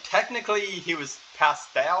 Because, I mean, technically he was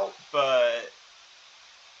passed out, but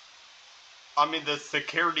I mean, the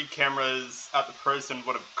security cameras at the prison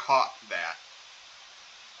would have caught that.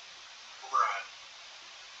 Right.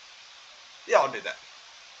 Yeah, I'll do that.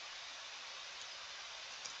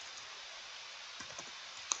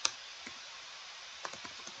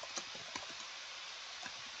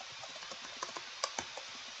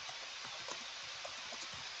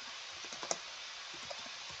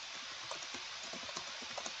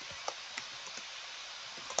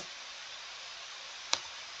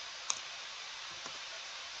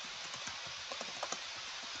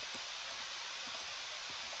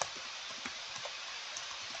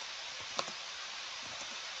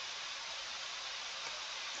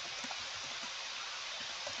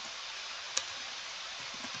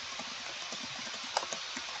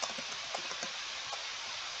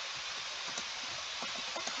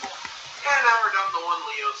 Yeah, now we're down to one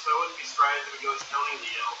Leo, so I wouldn't be surprised if it goes Tony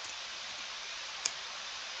Leo.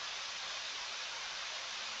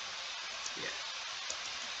 Yeah.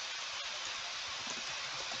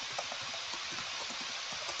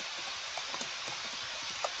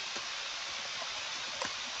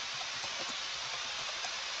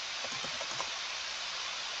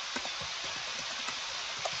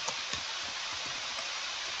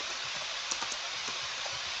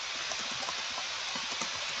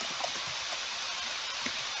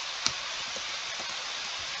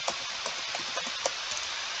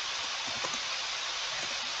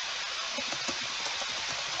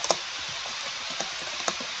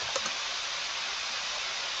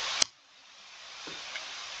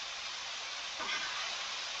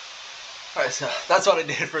 Alright, so that's what I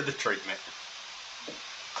did for the treatment.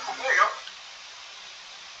 There you go.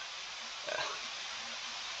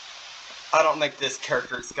 I don't think this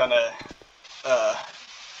character's gonna,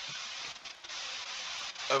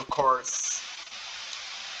 of course,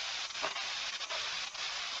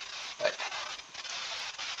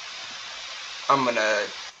 I'm gonna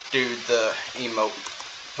do the emote,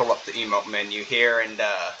 pull up the emote menu here and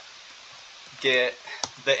get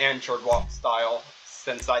the injured walk style,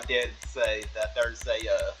 since I did say that there's a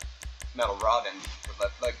metal rod in the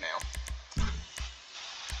left leg now.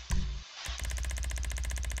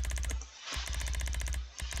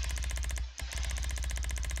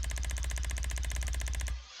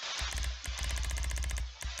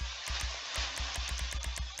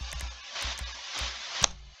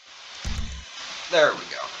 There we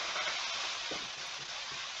go.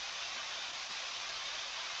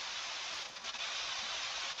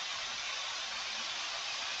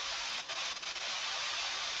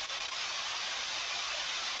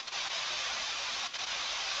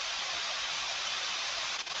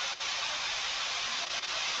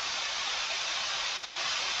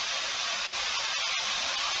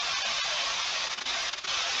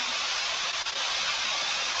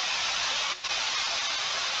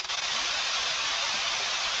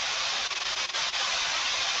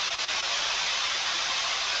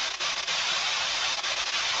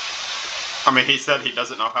 I mean, he said he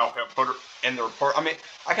doesn't know how he'll put it in the report. I mean,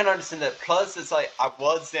 I can understand that. Plus, it's like I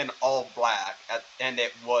was in all black, and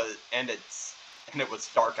it was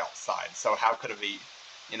dark outside. So how could it be,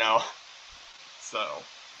 you know? So.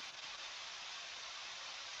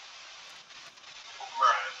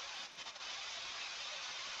 Right.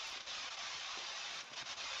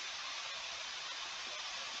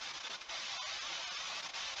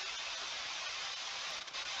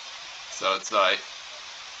 So it's like.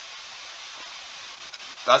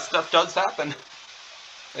 That stuff does happen.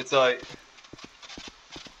 It's like,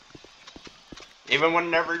 even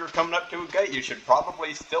whenever you're coming up to a gate, you should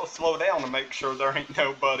probably still slow down to make sure there ain't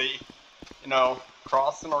nobody, you know,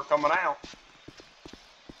 crossing or coming out.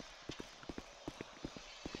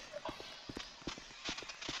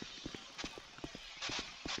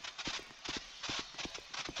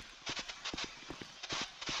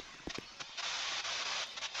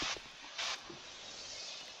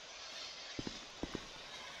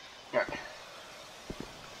 Alright.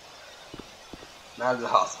 Now to the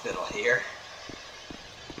hospital here.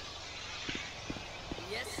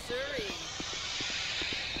 Yes, sirree.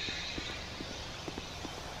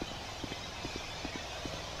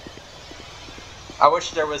 I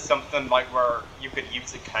wish there was something like where you could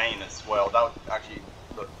use a cane as well. That would actually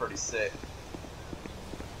look pretty sick.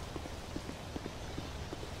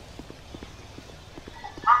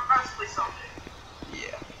 Possibly someday.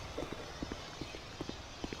 Yeah.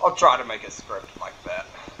 I'll try to make a script like that.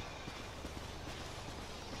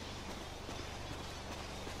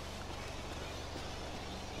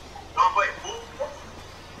 Oh, wait, who?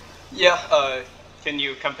 Yeah, can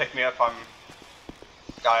you come pick me up? I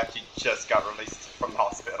actually just got released from the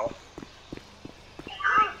hospital.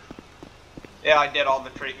 Yeah, I did all the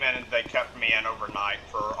treatment and they kept me in overnight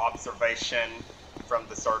for observation from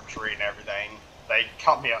the surgery and everything. They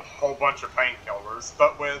got me a whole bunch of painkillers,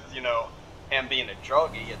 but with, you know, him being a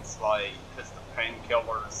druggie, it's like, is the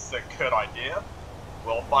painkillers a good idea?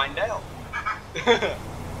 We'll find out.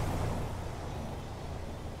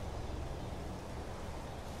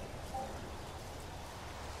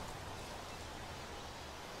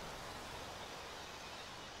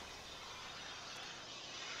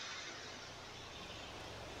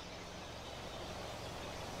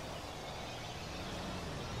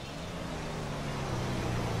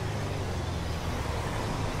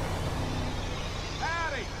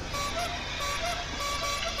 Howdy.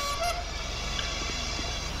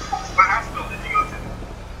 What hospital did you go to?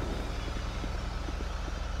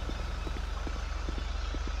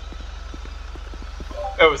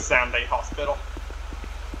 It was Someday Hospital.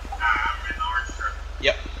 I'm in the orange strip.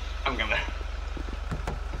 Yep, I'm gonna.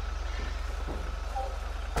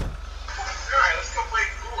 Alright, let's go play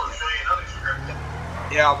cool and show you another script.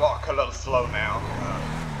 Yeah, I walk a little slow now.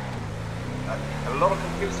 I'm a little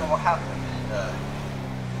confused on what happened.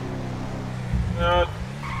 Yeah.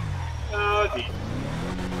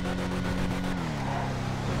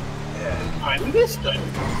 I missed it.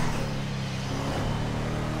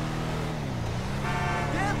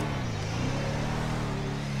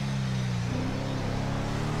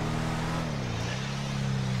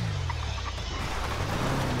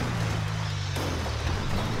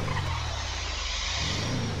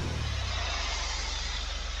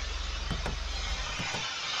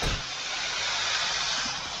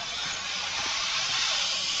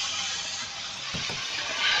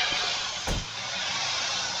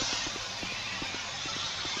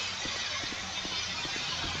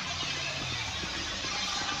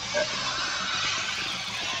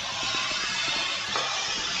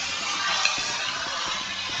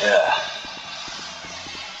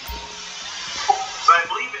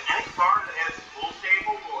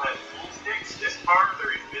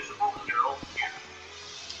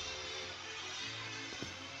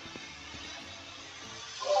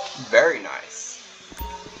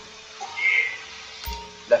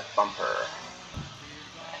 bumper.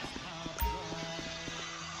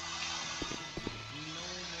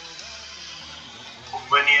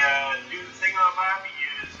 When you do the thing on a map, you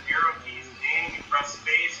use arrow keys and aim, you press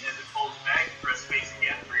space as it pulls back, you press space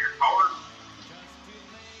again for your power.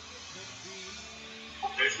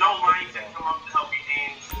 There's no lines that come up to help you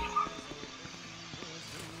aim.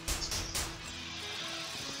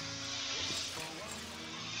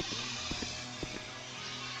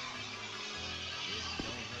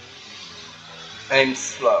 Aim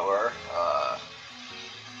slower.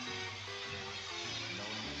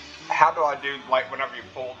 How do I do, like, whenever you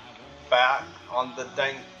pull back on the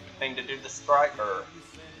thing to do the strike, or?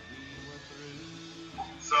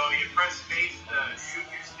 So you press space to shoot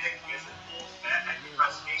your stick as it pulls back, and you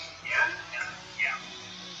press space again, and yeah.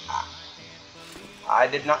 I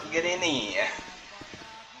did not get any.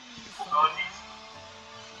 Oh,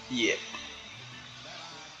 geez. Yeah.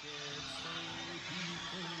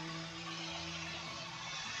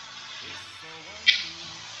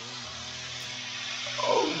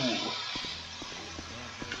 Oh.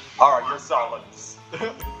 Alright, you're solid.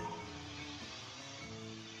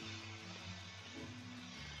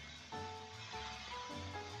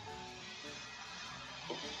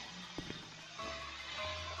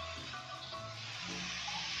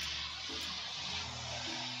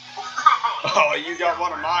 Oh, you got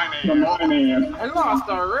one of mine in. I lost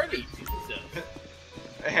already.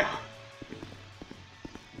 Damn.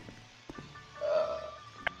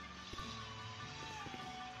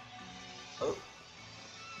 Oh.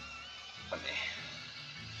 Let me.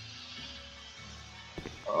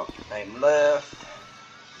 Oh, aim left.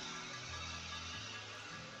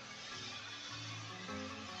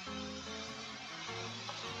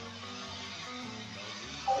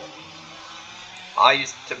 I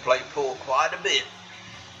used to play pool quite a bit.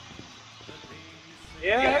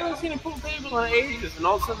 Yeah, I haven't seen a pool table in ages, and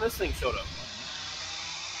all of a sudden this thing showed up.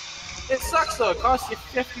 It sucks though. It costs you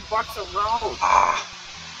 $50 a round. Ah.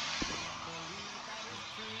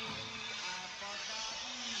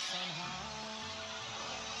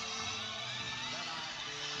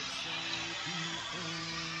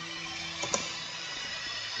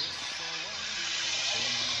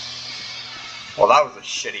 Well, that was a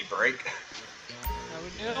shitty break. How we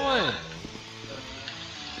doing?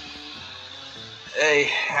 Hey,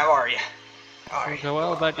 how are you? How are you? Go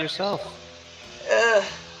well about yourself.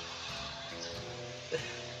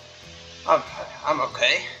 I'm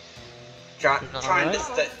okay. Trying to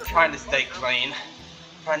stay clean.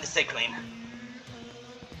 Trying to stay clean.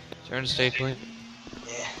 Trying to stay clean.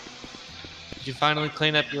 Yeah. Did you finally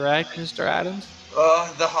clean up your act, Mr. Adams?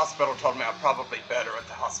 The hospital told me I'm probably better at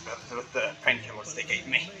the hospital with the painkillers they gave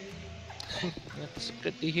me. That's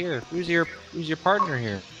good to hear. Who's your partner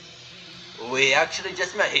here? We actually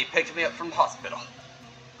just met. He picked me up from the hospital.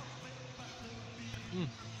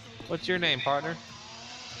 What's your name, partner?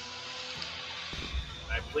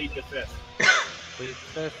 I plead the fifth. Please,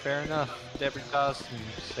 fair enough. Deborah Dawson,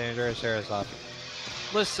 Andreas.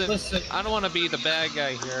 Listen, I don't want to be the bad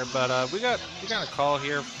guy here, but we got a call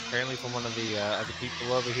here apparently from one of the other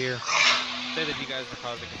people over here. Say that you guys are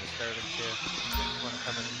causing a disturbance here. You want to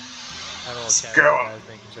come in and have a little chat with you guys,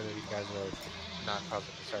 making sure that you guys are not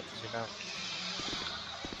causing disturbance, you know?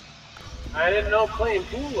 I didn't know playing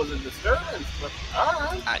pool was a disturbance, but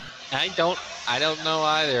alright. I don't know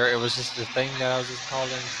either. It was just the thing that I was just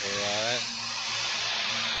called in for, alright?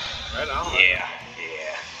 Right on. Yeah.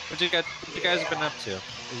 What you guys have been up to?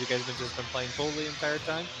 Have you guys just been playing pool the entire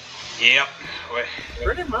time? Yep.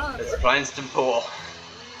 Pretty much. It's playing some pool.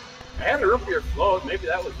 I had a root beer float. Maybe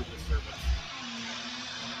that was a disturbance.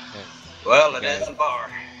 Yeah. Well, it is a bar.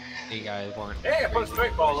 You guys weren't. Hey, I put a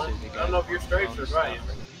straight ball in. I don't know if your stripes are right.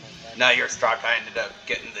 No, your stripe. I ended up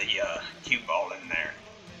getting the cue ball in there.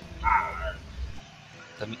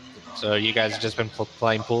 So you guys have just been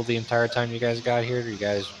playing pool the entire time you guys got here? You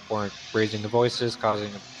guys weren't raising the voices,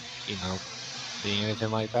 causing, being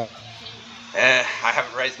anything like that? I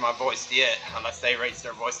haven't raised my voice yet. Unless they raise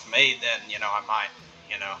their voice to me, then, I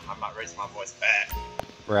might raise my voice back.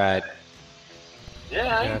 Right.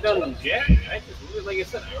 Yeah, I ain't done jack. I just, like I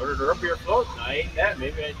said, I ordered a root beer float and I ate that.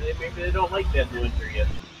 Maybe they don't like that in the winter yet.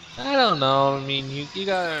 I don't know. I mean, you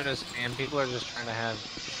gotta understand, people are just trying to have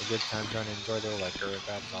a good time, trying to enjoy their liquor,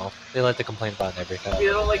 that's all. They like to complain about everything. Maybe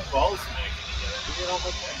they don't like balls smacking together. Maybe they don't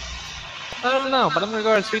like that. I don't know, but I'm gonna go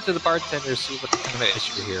ahead and speak to the bartender, see what the kind of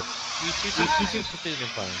issue here. You two continue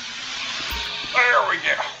playing. There we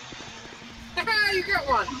go. You got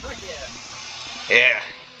one. Fuck yeah.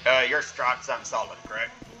 Yeah. Your stripes, I'm solid,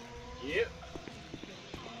 correct? Yep.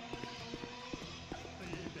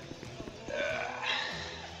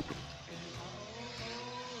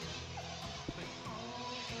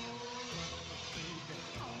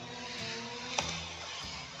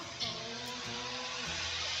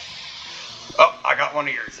 got one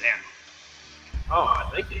of yours in. Oh,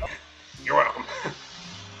 thank you. You're welcome.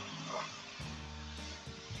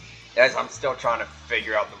 Guys, I'm still trying to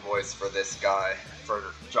figure out the voice for this guy,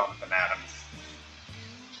 for Johnathan Adams.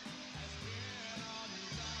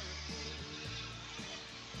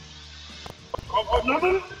 Oh, no.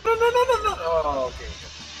 Oh, okay.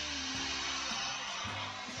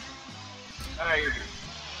 Alright, you're good.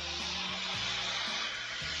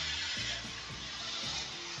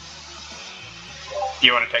 Do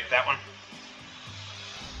you want to take that one?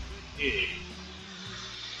 Yeah.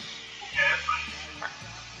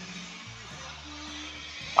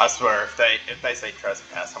 I swear, if they say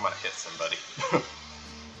trespass, I'm gonna hit somebody.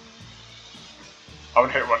 I'm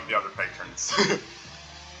gonna hit one of the other patrons.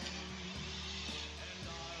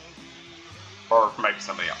 Or maybe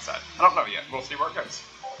somebody outside. I don't know yet. We'll see where it goes.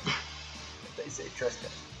 If they say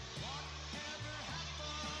trespass.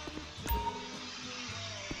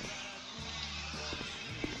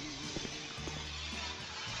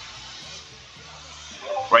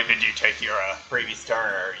 Wait, did you take your previous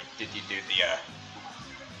turn, or did you do the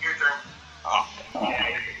Your turn. Oh.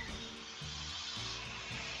 Yeah.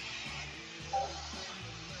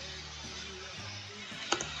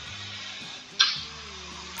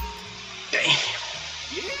 Damn.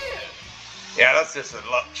 Yeah. Yeah, that's just a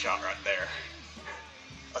luck shot right there.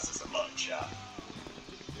 That's just a luck shot.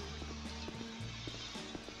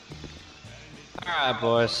 Alright,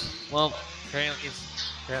 boys. Well,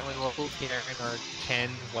 apparently local Karen or Ken,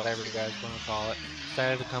 whatever you guys want to call it,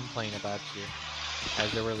 decided to complain about you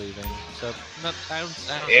as they were leaving. So, I don't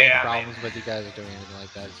see any problems with you guys doing anything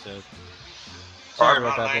like that, so... Sorry Pardon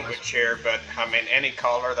about my that, language boys. here, but I mean, any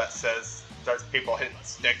caller that says there's people hitting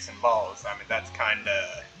sticks and balls, I mean, that's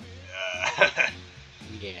kinda,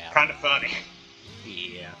 Yeah. kinda funny.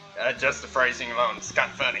 Yeah. Just the phrasing alone, it's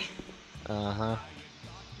kinda funny. Uh-huh.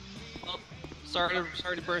 Well, sorry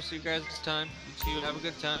to burst you guys this time. You two have a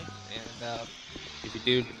good time, and if you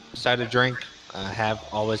do decide to drink,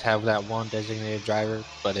 always have that one designated driver.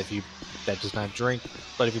 But if that does not drink,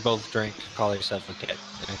 but if you both drink, call yourself a kid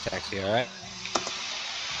in a taxi. All right?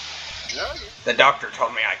 The doctor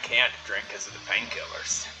told me I can't drink because of the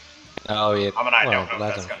painkillers. Oh yeah. I mean, I Well, don't know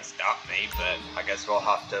if that's gonna stop me, but I guess we'll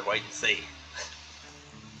have to wait and see.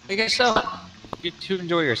 I guess so. Get to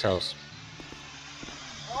enjoy yourselves.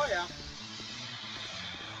 Oh, yeah.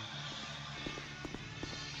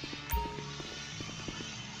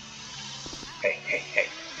 Hey.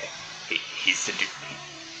 He's the dude.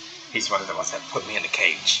 He's one of the ones that put me in the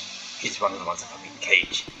cage. He's one of the ones that put me in the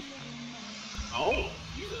cage. Oh,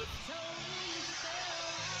 Jesus.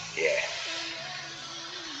 Yeah.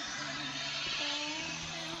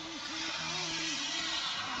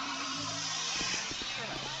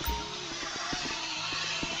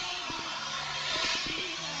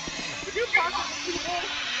 Did you pocket the cue ball?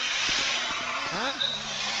 Huh?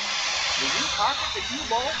 Did you pocket the cue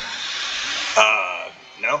ball?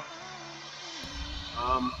 No.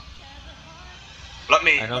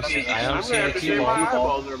 I don't see I'm gonna have the to say cue my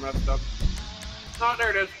ball. eyeballs are messed up. Oh, there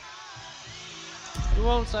it is. Who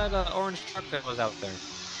owns that orange truck that was out there?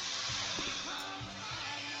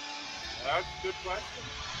 That's a good question.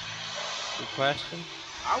 Good question.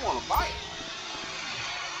 I want to buy it.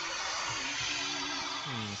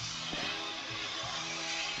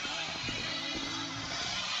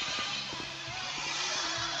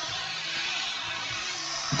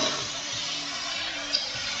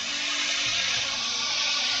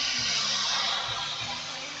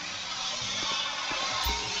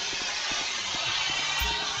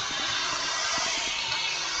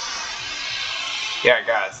 Yeah,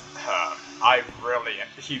 guys, I really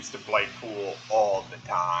used to play pool all the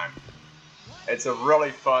time. It's a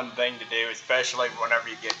really fun thing to do, especially whenever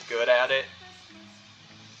you get good at it.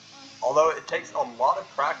 Although it takes a lot of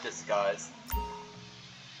practice, guys.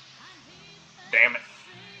 Damn it.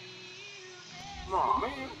 Oh,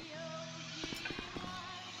 man.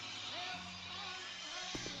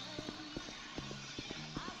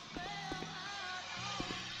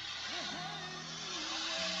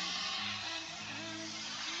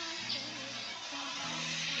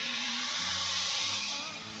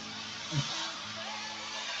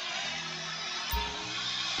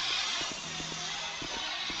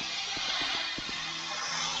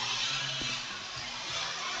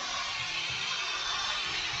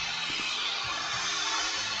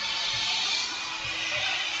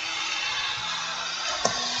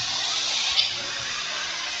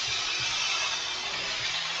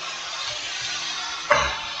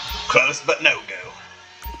 Close, but no go.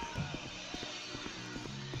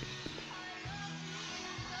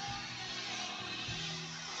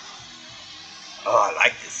 Oh, I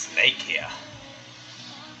like this snake here.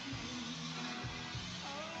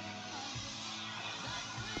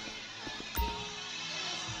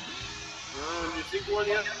 sequel one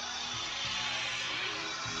yet?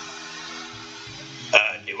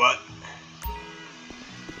 Do what?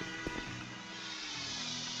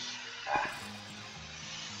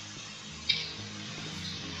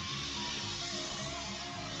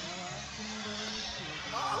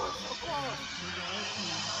 Oh, so close.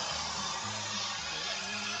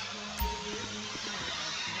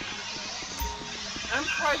 I'm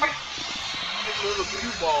surprised you get little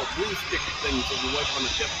cue ball blue stick things that you wipe on the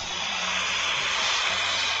tip.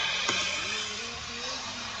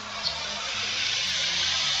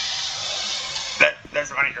 There's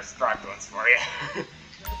one of your striped ones for you.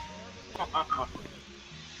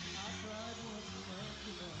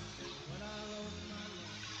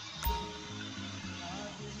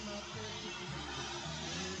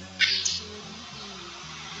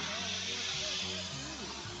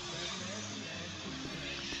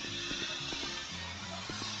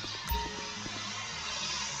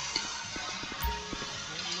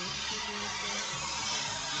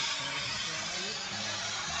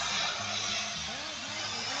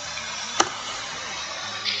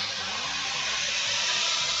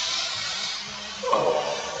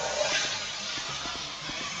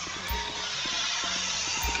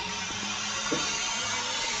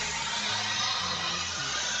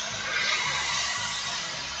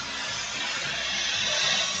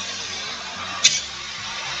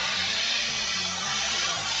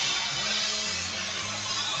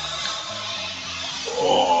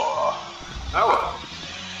 Oh well.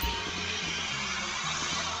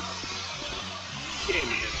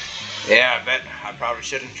 Damn it. Yeah, I bet I probably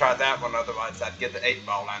shouldn't try that one, otherwise I'd get the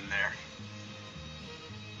 8-ball in there.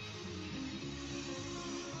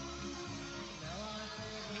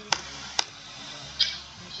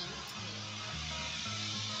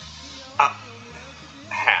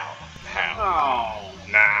 How?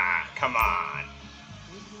 Oh. Nah, come on.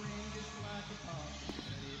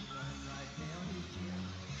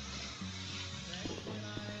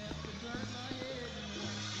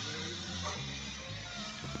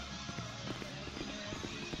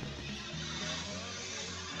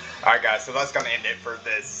 Alright guys, so that's going to end it for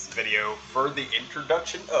this video for the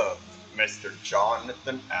introduction of Mr.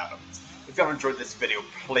 Johnathan Adams. If you enjoyed this video,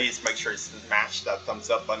 please make sure you smash that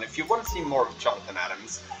thumbs up button. If you want to see more of Johnathan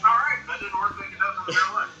Adams... Alright, that didn't work like it does in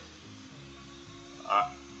real life.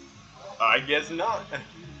 I guess not.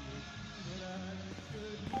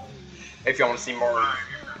 If you want to see more...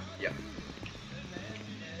 Yeah.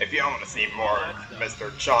 If you want to see more of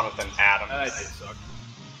Mr. Johnathan Adams... That did suck.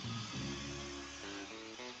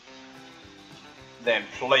 Then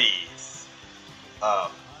please,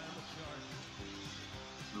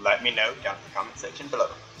 let me know down in the comment section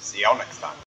below. See y'all next time.